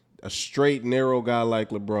 a straight narrow guy like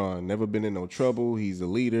LeBron, never been in no trouble. He's a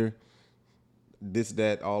leader. This,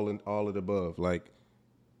 that, all of the above. Like,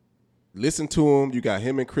 listen to him. You got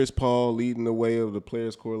him and Chris Paul leading the way of the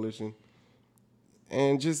Players Coalition,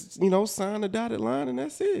 and just sign the dotted line, and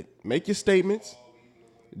that's it. Make your statements.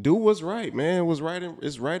 Do what's right, man. What's right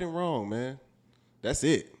it's right and wrong, man. That's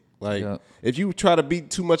it. Like, if you try to be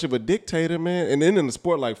too much of a dictator, man, and then in a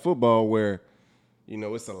sport like football where,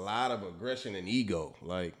 it's a lot of aggression and ego,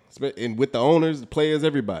 like, and with the owners, the players,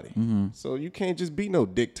 everybody. Mm-hmm. So you can't just be no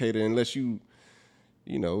dictator unless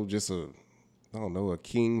just a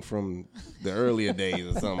king from the earlier days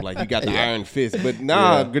or something. Like, you got the iron fist. But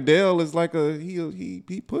nah, Goodell is like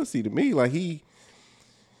he pussy to me. Like, he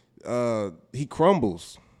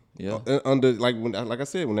crumbles. Yeah. Under like I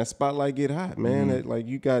said, when that spotlight get hot, man, like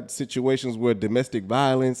you got situations where domestic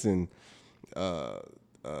violence and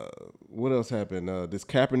what else happened? This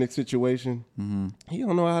Kaepernick situation. He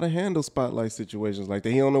don't know how to handle spotlight situations like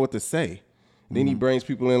that. He don't know what to say. Then he brings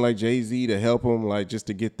people in like Jay-Z to help him, like just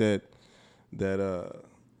to get that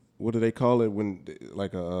what do they call it when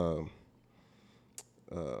like a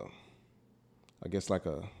I guess like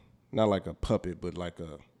a not like a puppet, but like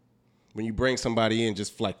a when you bring somebody in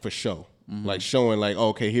just like for show, like showing like, oh,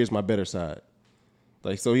 okay, here's my better side.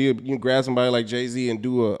 Like so you can grab somebody like Jay-Z and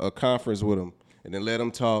do a conference with him and then let him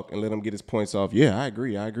talk and let him get his points off. Yeah, I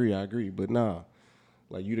agree. But nah,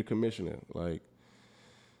 like you the commissioner, like.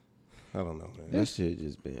 I don't know, man. That shit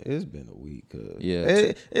it's been a week.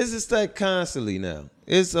 Yeah. It's just like constantly now.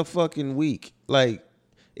 It's a fucking week. Like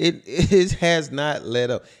it has not let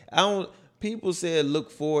up. People said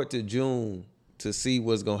look forward to June to see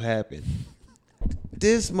what's gonna happen.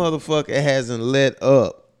 This motherfucker hasn't let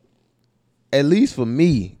up. At least for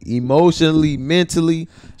me, emotionally, mentally,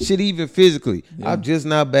 shit, even physically. Yeah. I'm just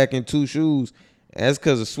not back in two shoes. That's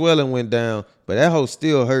because the swelling went down, but that hoe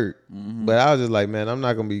still hurt. But I was just like, man, I'm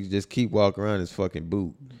not gonna be just keep walking around this fucking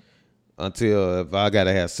boot until if I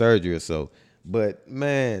gotta have surgery or so. But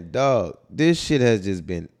man, dog, this shit has just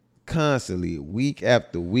been constantly week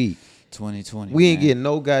after week. 2020. We ain't getting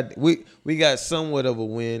no we got somewhat of a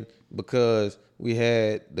win because we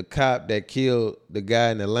had the cop that killed the guy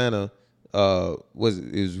in Atlanta.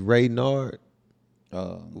 Is Ray Nard?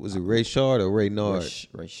 Was it Ray Shard or Ray Nard?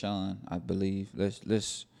 Ray Sean, I believe.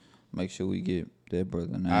 Let's make sure we get that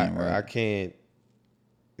brother name right. I can't.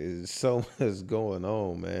 There's so much going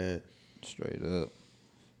on, man. Straight up.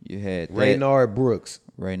 You had Ray Nard Brooks.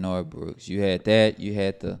 Ray Nard Brooks. You had that. You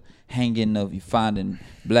had the hanging of you finding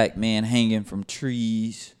black men hanging from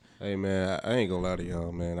trees. Hey man, I ain't gonna lie to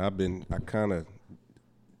y'all, man. I kind of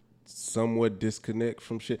somewhat disconnect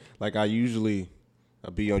from shit. Like I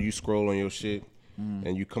be on, you scroll on your shit.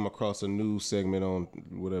 And you come across a news segment on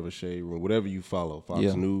whatever Shade Room, whatever you follow, Fox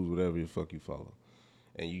News, whatever the fuck you follow.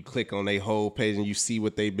 And you click on their whole page and you see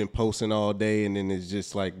what they've been posting all day, and then it's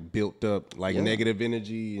just like built up like negative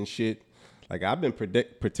energy and shit. Like I've been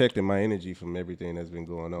protecting my energy from everything that's been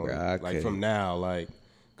going on. Okay. Like from now, like,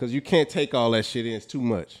 cause you can't take all that shit in. It's too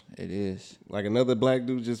much. It is. Like another black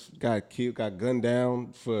dude just got killed, got gunned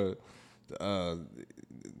down for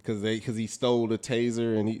because he stole the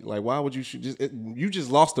taser, and he like, why would you shoot? You just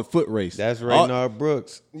lost a foot race. That's Ray Nard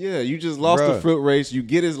Brooks. Yeah, you just lost a foot race. You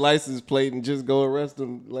get his license plate and just go arrest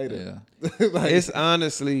him later. Yeah. Like, it's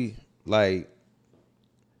honestly like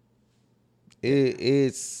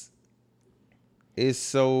it's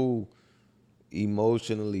so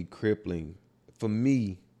emotionally crippling for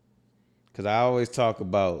me, because I always talk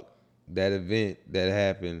about that event that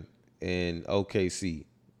happened in OKC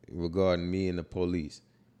regarding me and the police.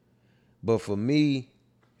 But for me,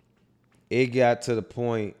 it got to the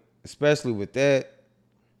point, especially with that,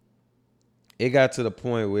 it got to the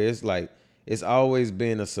point where it's like, it's always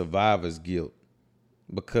been a survivor's guilt,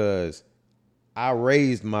 because I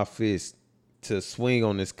raised my fist to swing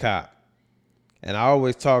on this cop. And I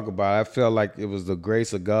always talk about it, I felt like it was the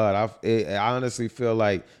grace of God. I honestly feel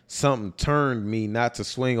like something turned me not to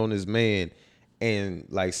swing on this man. And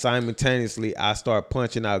like simultaneously, I start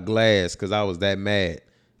punching out glass because I was that mad.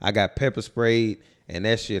 I got pepper sprayed and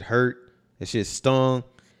that shit hurt. That shit stung.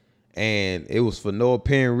 And it was for no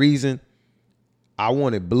apparent reason. I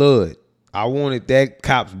wanted blood. I wanted that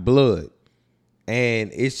cop's blood.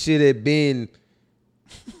 And it should have been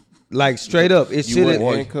like straight up. It should have. You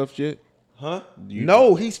weren't handcuffed yet? Huh?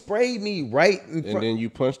 No, he sprayed me right in front. And then you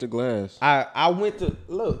punched the glass. I went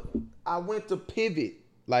to pivot,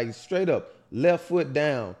 like straight up, left foot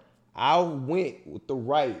down. I went with the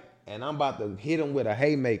right, and I'm about to hit him with a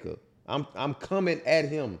haymaker. I'm coming at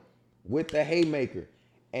him with the haymaker.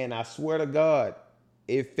 And I swear to God,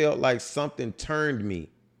 it felt like something turned me.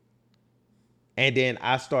 And then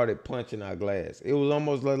I started punching out glass. It was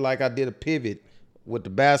almost like I did a pivot with the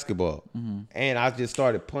basketball. Mm-hmm. And I just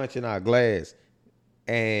started punching out glass.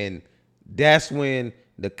 And that's when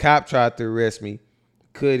the cop tried to arrest me,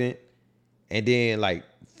 couldn't. And then like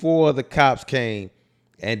 4 other cops came,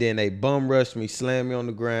 and then they bum rushed me, slammed me on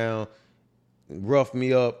the ground, roughed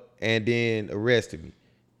me up, and then arrested me.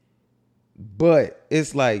 But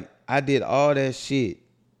it's like I did all that shit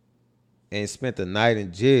and spent the night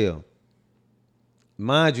in jail.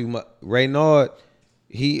 Mind you, Ray Nard,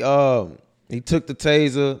 he took the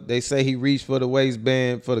taser. They say he reached for the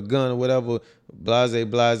waistband for the gun or whatever,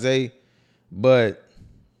 blase. But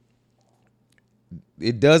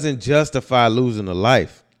it doesn't justify losing a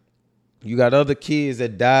life. You got other kids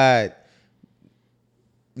that died.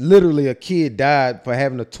 Literally, a kid died for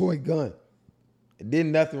having a toy gun. It did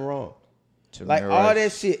nothing wrong. Like all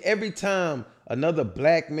that shit, every time another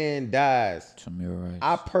black man dies, Tamir Rice.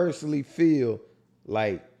 I personally feel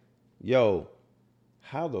like, yo,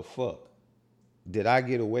 how the fuck did I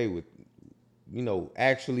get away with,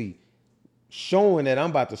 actually showing that I'm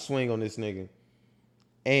about to swing on this nigga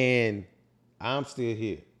and I'm still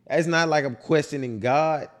here? It's not like I'm questioning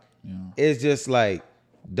God. Yeah. It's just like,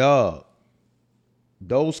 dog,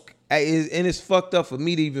 and it's fucked up for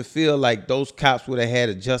me to even feel like those cops would have had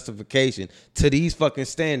a justification to these fucking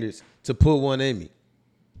standards to put one in me.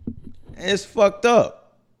 And it's fucked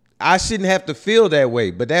up. I shouldn't have to feel that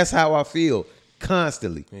way, but that's how I feel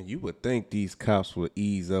constantly. And you would think these cops would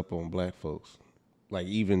ease up on black folks. Like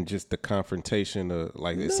even just the confrontation of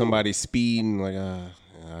like if somebody's speeding, like, I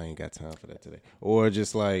ain't got time for that today. Or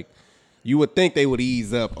just like, you would think they would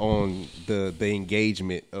ease up on the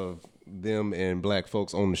engagement of them and black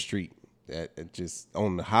folks on the street, at just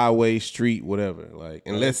on the highway, street, whatever. Like,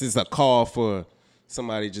 unless it's a call for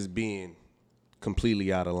somebody just being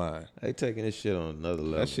completely out of line. They taking this shit on another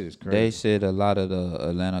level. That shit is crazy. They said a lot of the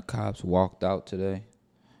Atlanta cops walked out today.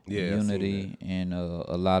 Yeah, Unity, and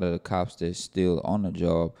a lot of the cops that's still on the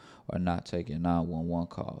job are not taking 911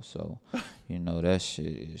 calls. So, that shit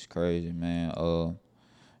is crazy, man.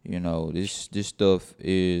 This stuff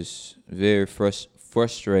is very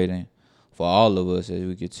frustrating for all of us, as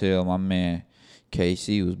we could tell. My man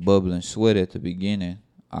KC was bubbling sweat at the beginning.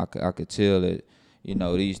 I could tell that,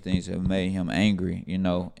 these things have made him angry, and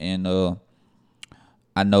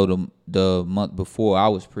I know the month before I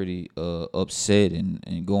was pretty upset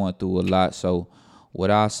and going through a lot. So what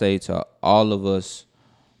I say to all of us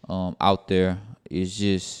out there is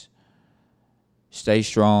just stay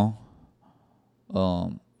strong.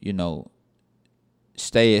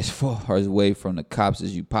 Stay as far away from the cops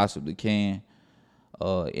as you possibly can.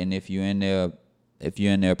 And if you're in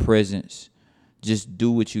their presence, just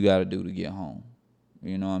do what you got to do to get home.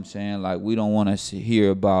 You know what I'm saying? Like, we don't want to hear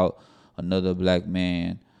about another black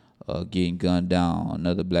man getting gunned down,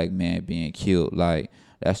 another black man being killed. Like,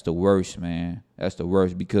 that's the worst, man. That's the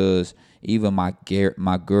worst, because even my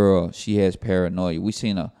girl, she has paranoia. We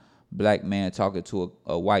seen a black man talking to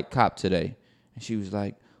a white cop today, and she was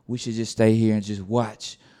like, we should just stay here and just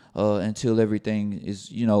watch until everything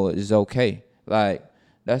is okay. Like,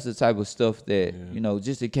 that's the type of stuff that,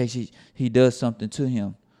 just in case he does something to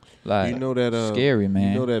him. Like, that scary,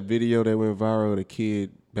 man. You know that video that went viral, the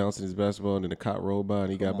kid bouncing his basketball and then the cop rolled by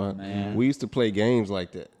and he got by? Man. We used to play games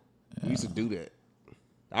like that. Yeah. We used to do that.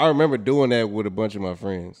 I remember doing that with a bunch of my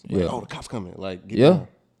friends. Like, the cops coming. Like, get down.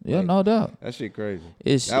 Yeah, like, no doubt. That shit crazy.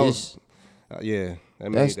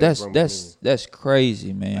 That's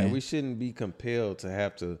crazy, man. Like, we shouldn't be compelled to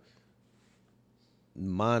have to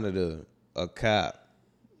monitor a cop.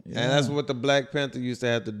 Yeah. And that's what the Black Panther used to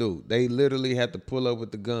have to do. They literally had to pull up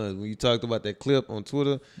with the guns. When you talked about that clip on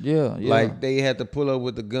Twitter, like, they had to pull up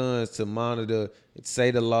with the guns to monitor, say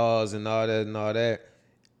the laws and all that.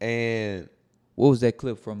 And what was that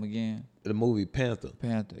clip from again? The movie Panther.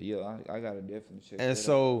 Yeah, I gotta definitely check. And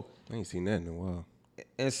so I ain't seen that in a while.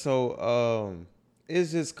 And so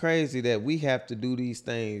it's just crazy that we have to do these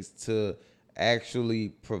things to actually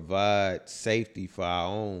provide safety for our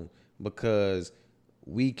own, because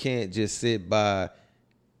we can't just sit by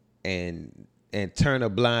and turn a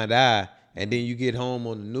blind eye, and then you get home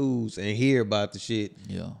on the news and hear about the shit.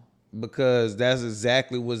 Yeah. Because that's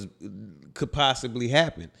exactly what could possibly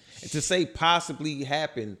happen. And to say possibly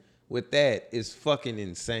happen with that is fucking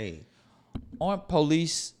insane. Aren't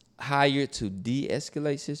police hired to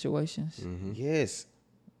de-escalate situations? Mm-hmm. Yes.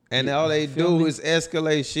 And all they do is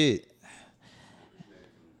escalate shit.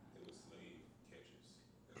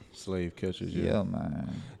 Slave catchers, yeah,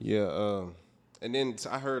 man. Yeah, and then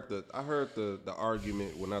I heard the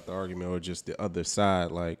argument, well, not the argument, or just the other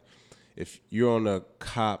side. Like, if you're a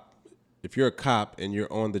cop and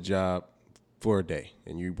you're on the job for a day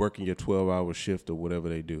and you're working your 12-hour shift or whatever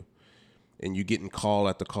they do, and you're getting call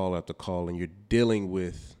after call after call, and you're dealing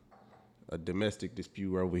with a domestic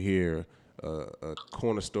dispute over here, a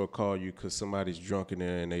corner store call you because somebody's drunk in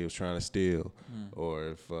there and they was trying to steal, or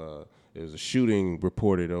if there's a shooting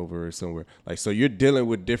reported over somewhere. Like, so you're dealing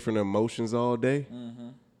with different emotions all day,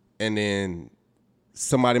 and then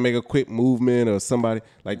somebody make a quick movement or somebody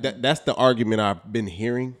like that. That's the argument I've been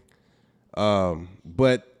hearing.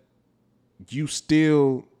 But you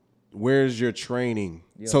still, where's your training?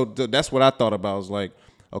 Yep. So that's what I thought about. I was like,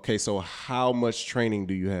 okay, so how much training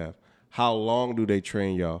do you have? How long do they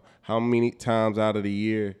train y'all? How many times out of the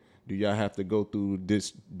year do y'all have to go through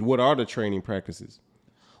this? What are the training practices?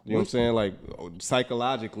 You know what I'm saying? Like,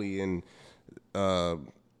 psychologically and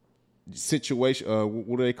situation.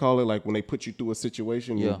 What do they call it? Like when they put you through a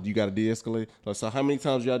situation, Yeah. you got to de-escalate. Like, so how many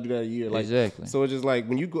times y'all do that a year? Like, Exactly. So it's just like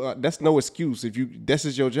when you go, that's no excuse. If you, this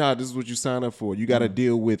is your job. This is what you sign up for. You got to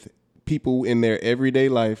deal with people in their everyday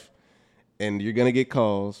life, and you're gonna get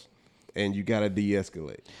calls, and you got to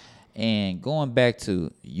de-escalate. And going back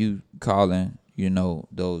to you calling,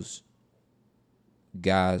 those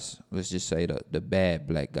guys, let's just say the bad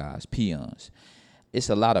black guys, peons. It's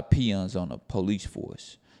a lot of peons on the police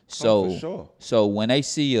force. So, for sure. So when they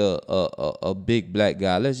see a big black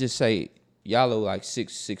guy, let's just say y'all are like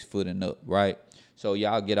 6 foot and up, right? So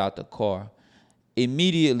y'all get out the car.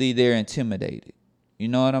 Immediately they're intimidated. You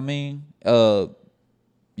know what I mean?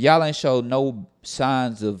 Y'all ain't show no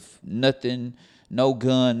signs of nothing, no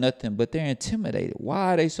gun, nothing, but they're intimidated.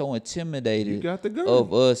 Why are they so intimidated You got the gun.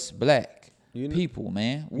 of us black You kn- people,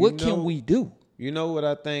 man? What you know- can we do? You know what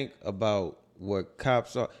I think about what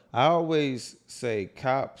cops are? I always say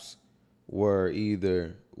cops were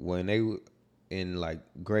either, when they were in like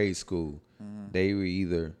grade school, they were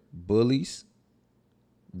either bullies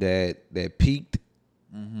that peaked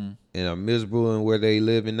and are miserable in where they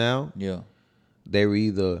living now. Yeah, They were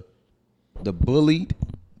either the bullied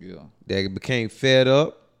yeah, that became fed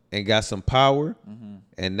up and got some power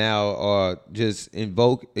and now are just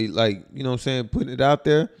invoke, like, you know what I'm saying, putting it out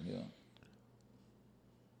there. yeah.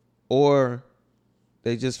 Or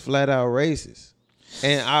they just flat out racist.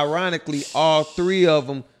 And ironically, all three of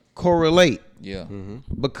them correlate Yeah.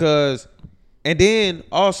 because, and then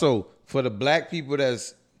also for the black people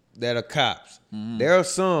that are cops, there are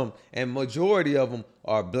some, and majority of them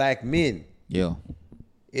are black men. Yeah.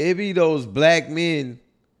 It be those black men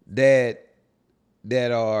that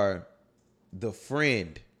are the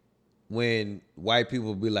friend when white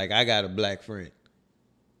people be like, I got a black friend.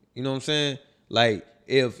 You know what I'm saying? Like,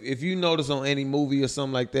 if you notice on any movie or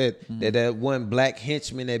something like that, that one black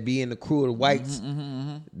henchman that be in the crew of the whites,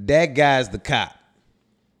 that guy's the cop.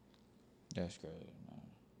 That's great.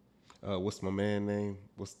 What's my man name?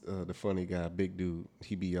 What's the funny guy, big dude?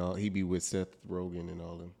 He be with Seth Rogen and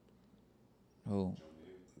all them. Oh,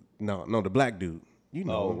 No, the black dude. You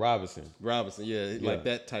know, Oh, him. Robinson. Robinson. Yeah, like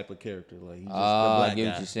that type of character. Like he's just the I black get guy.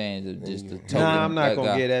 what you're saying. Just the token Nah, I'm not black gonna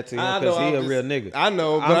guy. get that to him I because know, he I'm a just- real nigga. I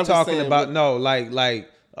know, but I'm I'm just talking saying, about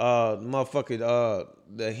but- motherfucking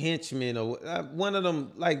the henchmen or one of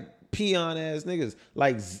them like peon ass niggas.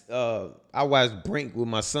 Like I watched Brink with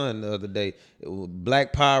my son the other day.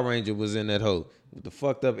 Black Power Ranger was in that hoe with the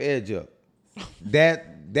fucked up edge up.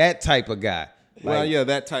 That type of guy. Well, Like, yeah,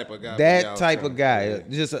 that type of guy. that type of guy,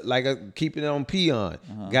 just keeping it on peon,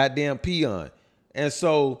 goddamn peon. And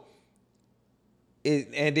so,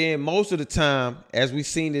 and then most of the time, as we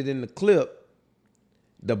seen it in the clip,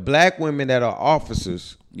 the black women that are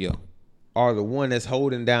officers Yeah, are the one that's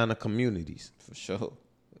holding down the communities. for sure.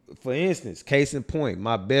 For instance, case in point,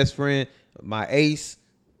 my best friend, my ace,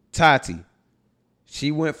 Tati,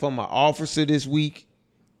 she went from an officer this week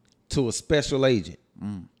to a special agent.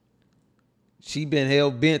 She been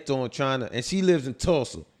hell bent on trying to, and she lives in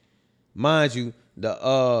Tulsa. Mind you,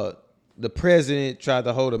 the president tried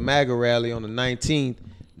to hold a MAGA rally on the 19th.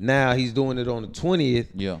 Now he's doing it on the 20th.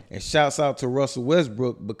 Yeah. And shouts out to Russell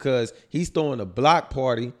Westbrook because he's throwing a block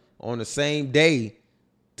party on the same day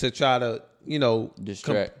to try to,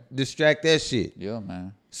 distract that shit. Yeah,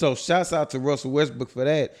 man. So shouts out to Russell Westbrook for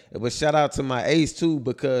that. But shout out to my ace too,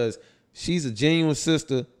 because she's a genuine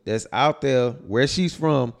sister that's out there where she's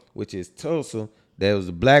from, which is Tulsa. That was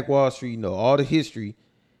the Black Wall Street, all the history.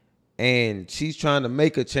 And she's trying to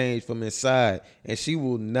make a change from inside. And she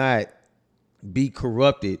will not be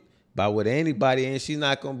corrupted by what anybody, and she's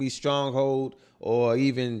not gonna be stronghold or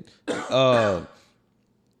even you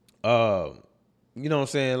know what I'm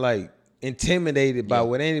saying, like intimidated by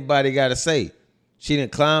what anybody gotta say. She done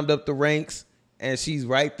climbed up the ranks and she's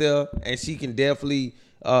right there, and she can definitely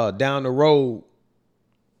down the road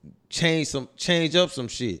change up some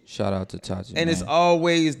shit. Shout out to Tati. And it's man.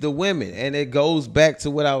 always the women. And it goes back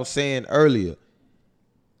to what I was saying earlier.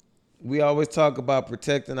 We always talk about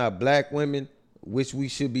protecting our black women, which we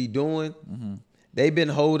should be doing. They've been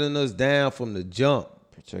holding us down from the jump.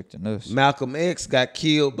 protecting us. Malcolm X got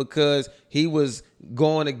killed because he was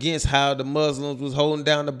going against how the Muslims was holding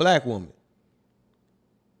down the black woman.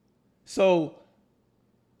 So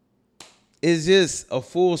it's just a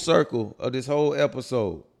full circle of this whole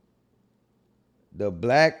episode. The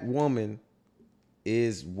black woman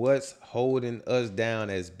is what's holding us down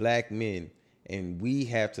as black men, and we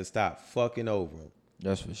have to stop fucking over them.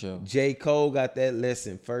 That's for sure. J. Cole got that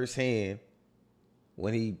lesson firsthand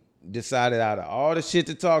when he decided, out of all the shit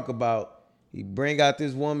to talk about, he bring out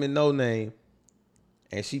this woman, No Name,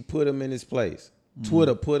 and she put him in his place.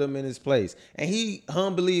 Twitter put him in his place, and he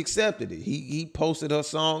humbly accepted it. He posted her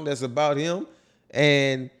song that's about him,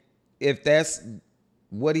 and if that's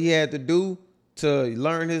what he had to do to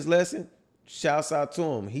learn his lesson, shouts out to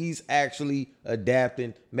him. He's actually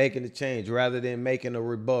adapting, making a change rather than making a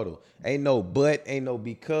rebuttal. Ain't no but, ain't no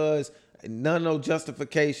because, none no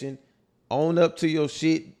justification. Own up to your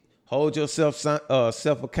shit. Hold yourself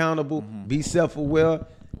self accountable. Be self-aware.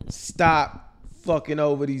 Stop fucking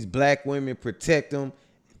over these black women. Protect them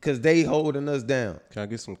because they holding us down. Can I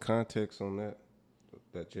get some context on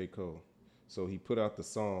that J. Cole? So he put out the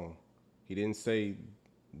song. He didn't say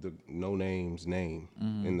the No Name's name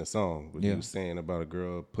in the song, but he was saying about a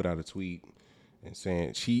girl put out a tweet and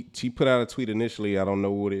saying she put out a tweet initially. I don't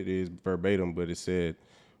know what it is verbatim, but it said,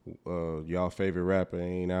 y'all favorite rapper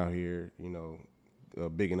ain't out here,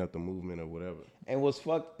 bigging up the movement or whatever. And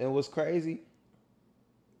what's crazy,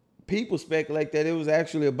 people speculate that it was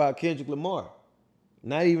actually about Kendrick Lamar,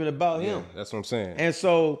 not even about him. That's what I'm saying. And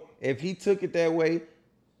so if he took it that way,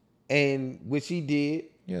 and which he did,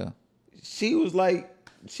 she was like,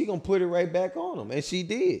 she gonna put it right back on him, and she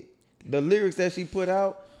did. The lyrics that she put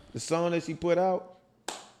out, the song that she put out,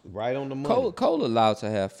 right on the money. Cole allowed to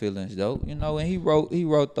have feelings though, and he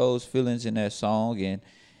wrote those feelings in that song,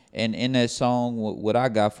 and in that song, what I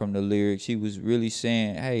got from the lyrics, he was really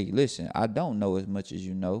saying, hey, listen, I don't know as much as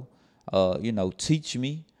you know. Teach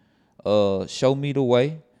me, show me the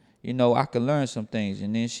way. I can learn some things.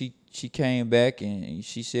 And then she came back and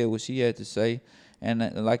she said what she had to say.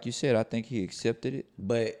 And like you said, I think he accepted it.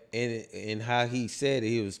 But in how he said it,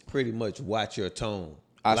 he was pretty much watch your tone.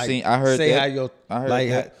 I heard that. I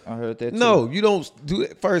heard that too. No, you don't do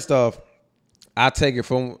it. First off, I take it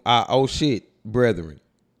from our brethren.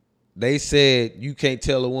 They said you can't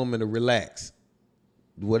tell a woman to relax.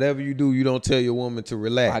 Whatever you do, you don't tell your woman to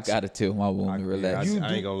relax. I gotta tell my woman to relax.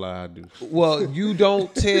 I ain't gonna lie, I do. Well, you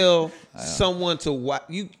don't tell someone to watch.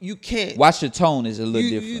 You can't watch your tone is a little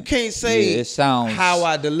different. You can't say it sounds how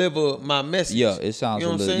I deliver my message. Yeah, it sounds a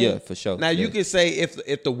little for sure. Now you can say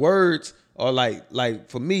if the words are like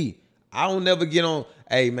for me, I don't never get on.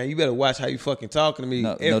 Hey man, you better watch how you fucking talking to me.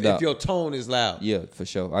 If your tone is loud. Yeah, for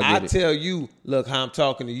sure. I tell you, look how I'm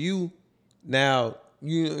talking to you. Now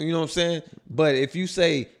you know what I'm saying. But if you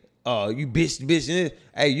say, you bitch,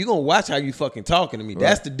 hey, you gonna watch how you fucking talking to me. Right.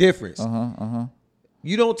 That's the difference.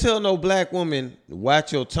 You don't tell no black woman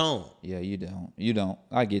watch your tone. Yeah, you don't.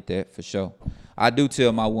 I get that for sure. I do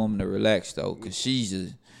tell my woman to relax though, cause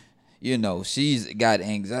she's got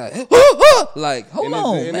anxiety. Like, hold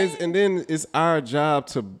on, man. And then it's our job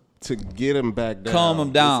to get him back down. Calm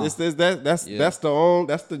him down. That's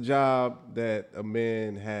the job that a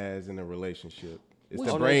man has in a relationship. Is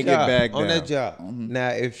to bring it back down. On that job.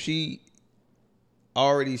 Now, if she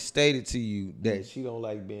already stated to you that she don't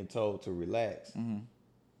like being told to relax, and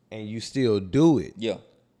you still do it,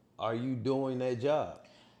 are you doing that job?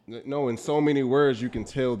 No, in so many words, you can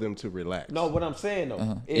tell them to relax. No, what I'm saying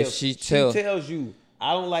though, if she tells you,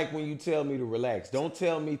 I don't like when you tell me to relax. Don't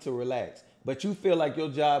tell me to relax. But you feel like your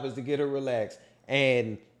job is to get her relaxed,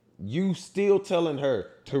 and you still telling her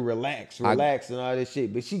to relax and all this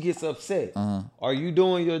shit, but she gets upset. Are you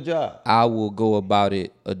doing your job? I will go about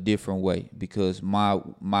it a different way because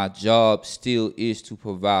my job still is to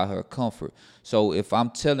provide her comfort. So if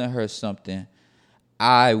I'm telling her something,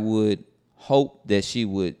 I would hope that she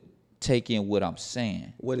would take in what I'm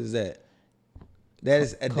saying. What is that? That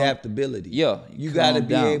is adaptability. Yeah. You got to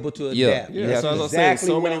be able to adapt. Yeah. That's exactly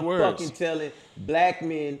so what I'm words. Fucking telling black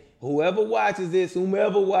men, whoever watches this,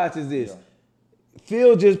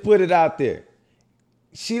 Phil just put it out there.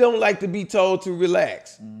 She don't like to be told to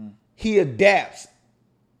relax. He adapts.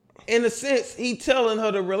 In a sense, he telling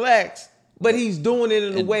her to relax, but he's doing it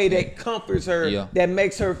in a way that comforts her, that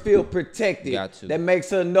makes her feel protected, that makes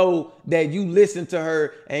her know that you listen to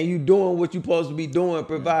her and you doing what you supposed to be doing,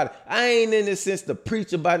 provided. I ain't in this sense to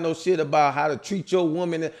preach about no shit about how to treat your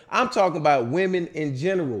woman. I'm talking about women in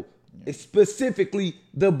general, specifically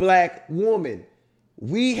the black woman.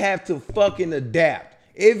 We have to fucking adapt.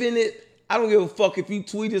 I don't give a fuck if you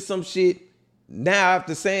tweeted some shit now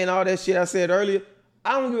after saying all that shit I said earlier.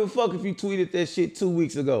 I don't give a fuck if you tweeted that shit 2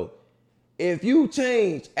 weeks ago. If you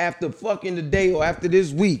change after fucking the day or after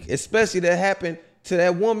this week, especially that happened to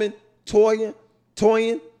that woman,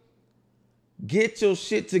 Toyin, get your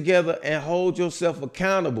shit together and hold yourself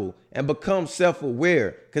accountable and become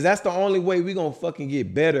self-aware. Because that's the only way we're going to fucking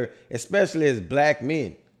get better, especially as black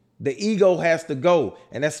men. The ego has to go.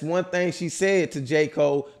 And that's one thing she said to J.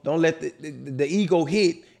 Cole. Don't let the ego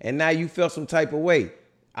hit and now you felt some type of way.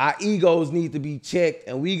 Our egos need to be checked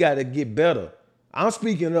and we got to get better. I'm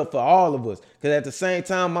speaking up for all of us. Because at the same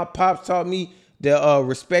time, my pops taught me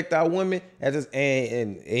respect our women,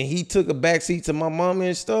 and he took a backseat to my mama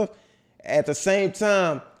and stuff. At the same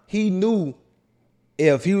time, he knew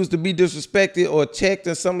if he was to be disrespected or checked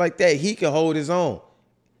or something like that, he could hold his own.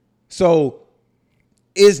 So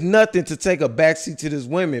it's nothing to take a backseat to this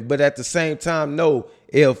women, but at the same time, no,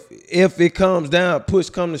 if it comes down, push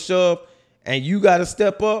come to shove, and you got to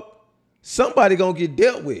step up, somebody gonna get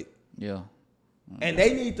dealt with. Yeah. And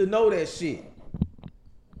they need to know that shit.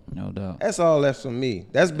 No doubt. That's all left from me.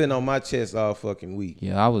 That's been on my chest all fucking week.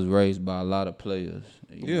 Yeah, I was raised by a lot of players.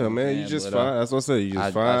 Yeah, man, you just find. That's what I say. You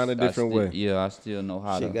just find a different way. Yeah, I still know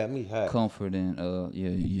how Shit to got me hot. comfort and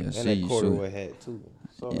yeah. And See, that corduroy hat too.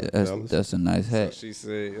 Sorry. Yeah, that's a nice hat. She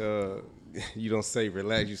said, you don't say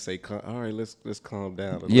relax. You say, all right, let's calm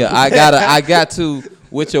down. Yeah, I got to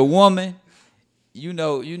with your woman. You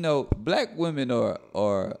know, black women are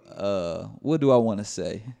what do I want to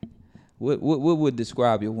say? What would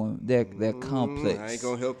describe your woman? They're complex. I ain't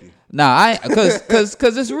gonna help you. Nah, cause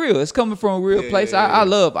it's real. It's coming from a real place. Yeah. I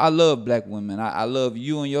love black women. I love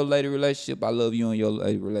you and your lady relationship. I love you and your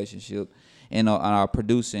lady relationship, and our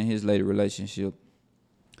producer and his lady relationship.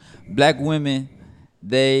 Black women,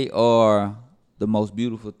 they are the most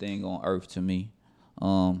beautiful thing on earth to me.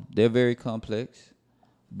 They're very complex,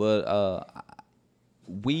 but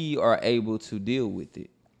we are able to deal with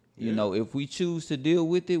it. You know, if we choose to deal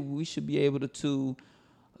with it, we should be able to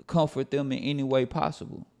comfort them in any way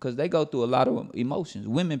possible, because they go through a lot of emotions.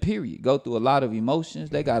 Women, period, go through a lot of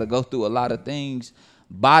emotions. They got to go through a lot of things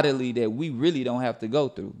bodily that we really don't have to go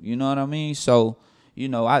through. You know what I mean? So, you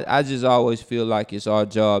know, I just always feel like it's our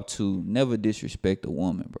job to never disrespect a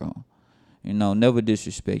woman, bro. You know, never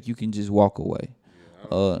disrespect. You can just walk away.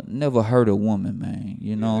 Never hurt a woman, man.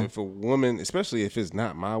 You know, if a woman, especially if it's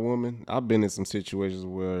not my woman, I've been in some situations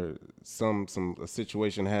where a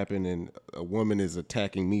situation happened and a woman is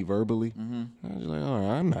attacking me verbally. I was like, all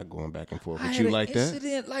right, I'm not going back and forth with you like that.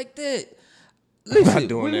 Incident like that. I'm not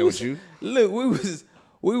doing that with you. Look,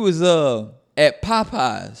 we was at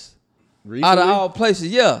Popeyes. Recently? Out of all places,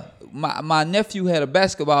 yeah. My nephew had a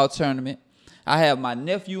basketball tournament. I have my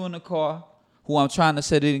nephew in the car, who I'm trying to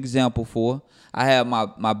set an example for. I have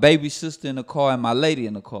my baby sister in the car and my lady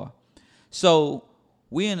in the car. So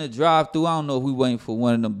we in the drive-thru. I don't know if we waiting for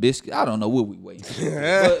one of them biscuits. I don't know what we waiting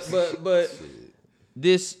for. but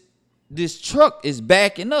this truck is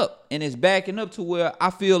backing up, and it's backing up to where I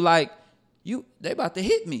feel like they about to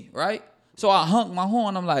hit me, right? So I honk my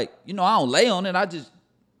horn. I'm like, I don't lay on it. I just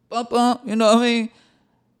bump, you know what I mean?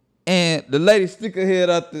 And the lady stick her head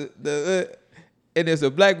out the and there's a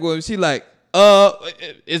black woman. She like,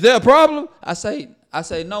 is there a problem? I say,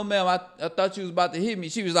 no, ma'am. I thought you was about to hit me.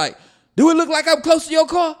 She was like, do it look like I'm close to your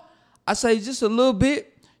car? I say, just a little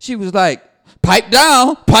bit. She was like, pipe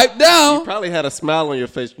down. You probably had a smile on your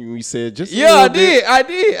face when you said just a little I bit. I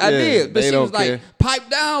did. But she was care. like, pipe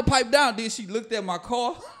down. Then she looked at my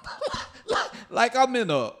car like I'm in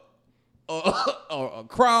a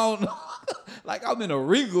crown, like I'm in a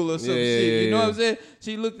Regal or some shit. You know what I'm saying?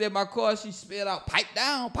 She looked at my car. She spelled out, pipe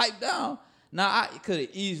down. Now, I could have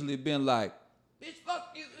easily been like, bitch,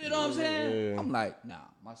 fuck you. You know what I'm saying? I'm like, nah,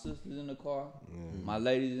 my sister's in the car. My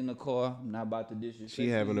lady's in the car. I'm not about to disrespect She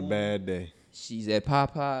having a bad day. She's at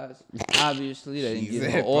Popeyes. Obviously, they didn't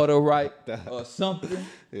get her order right or something.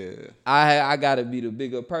 Yeah. I got to be the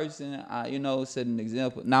bigger person. Set an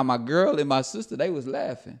example. Now, my girl and my sister, they was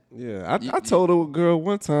laughing. Yeah, I told a girl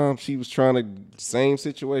one time she was trying to same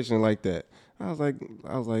situation like that. I was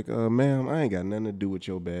like, ma'am, I ain't got nothing to do with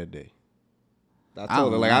your bad day. I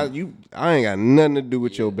told her like, I ain't got nothing to do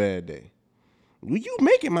with your bad day. Well, you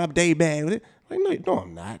making my day bad with it? Like, no,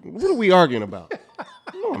 I'm not. What are we arguing about?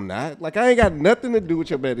 No, I'm not. Like, I ain't got nothing to do with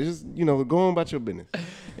your bad day. Just go on about your business.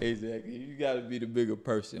 Exactly. You got to be the bigger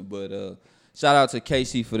person. But shout out to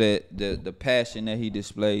Casey for that the passion that he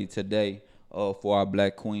displayed today for our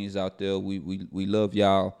black queens out there. We love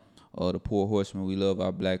y'all, the Poor Horsemen. We love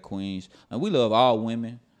our black queens, and we love all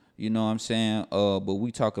women. You know what I'm saying? But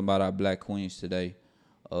we talking about our black queens today.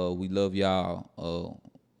 We love y'all.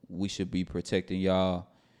 We should be protecting y'all.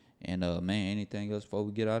 And man, anything else before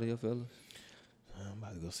we get out of here, fellas? I'm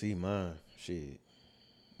about to go see mine. Shit.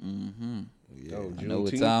 Yeah, Oh, I know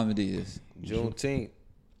what Juneteenth? time it is. Juneteenth.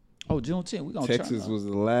 Oh, Juneteenth. We gonna Texas was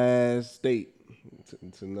the last state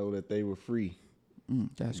to know that they were free.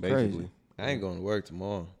 That's basically. crazy. I ain't going to work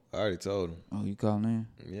tomorrow. I already told him. Oh, you calling in?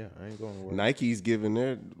 Yeah, I ain't going to work. Nike's giving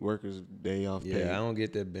their workers day off. Yeah, paid. I don't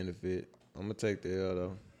get that benefit. I'm going to take the L,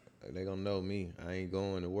 though. They going to know me. I ain't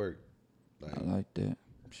going to work. I like that.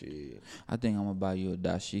 Shit. I think I'm gonna buy you a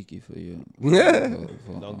dashiki for you.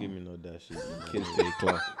 Don't give me no that shit. Kids take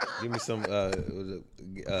cloth. Give me some,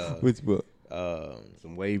 Which book?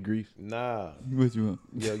 Some wave grease. Nah. What you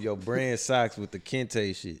want? Your brand socks with the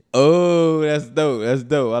Kente shit. Oh, that's dope. That's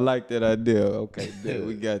dope. I like that idea. Okay, there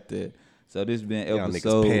we got that. So this been Y'all niggas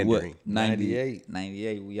episode what? pandering. 98.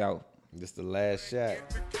 98. We out. This the last shot.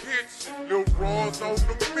 The kitchen, Lil Raw's on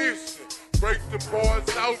the mission. Break the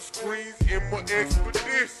bars out, screens in my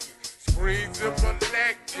expedition. Screens in my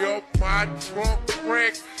neck, yo, my trunk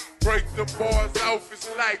crack. Break the bars off, it's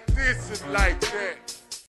like this and like that.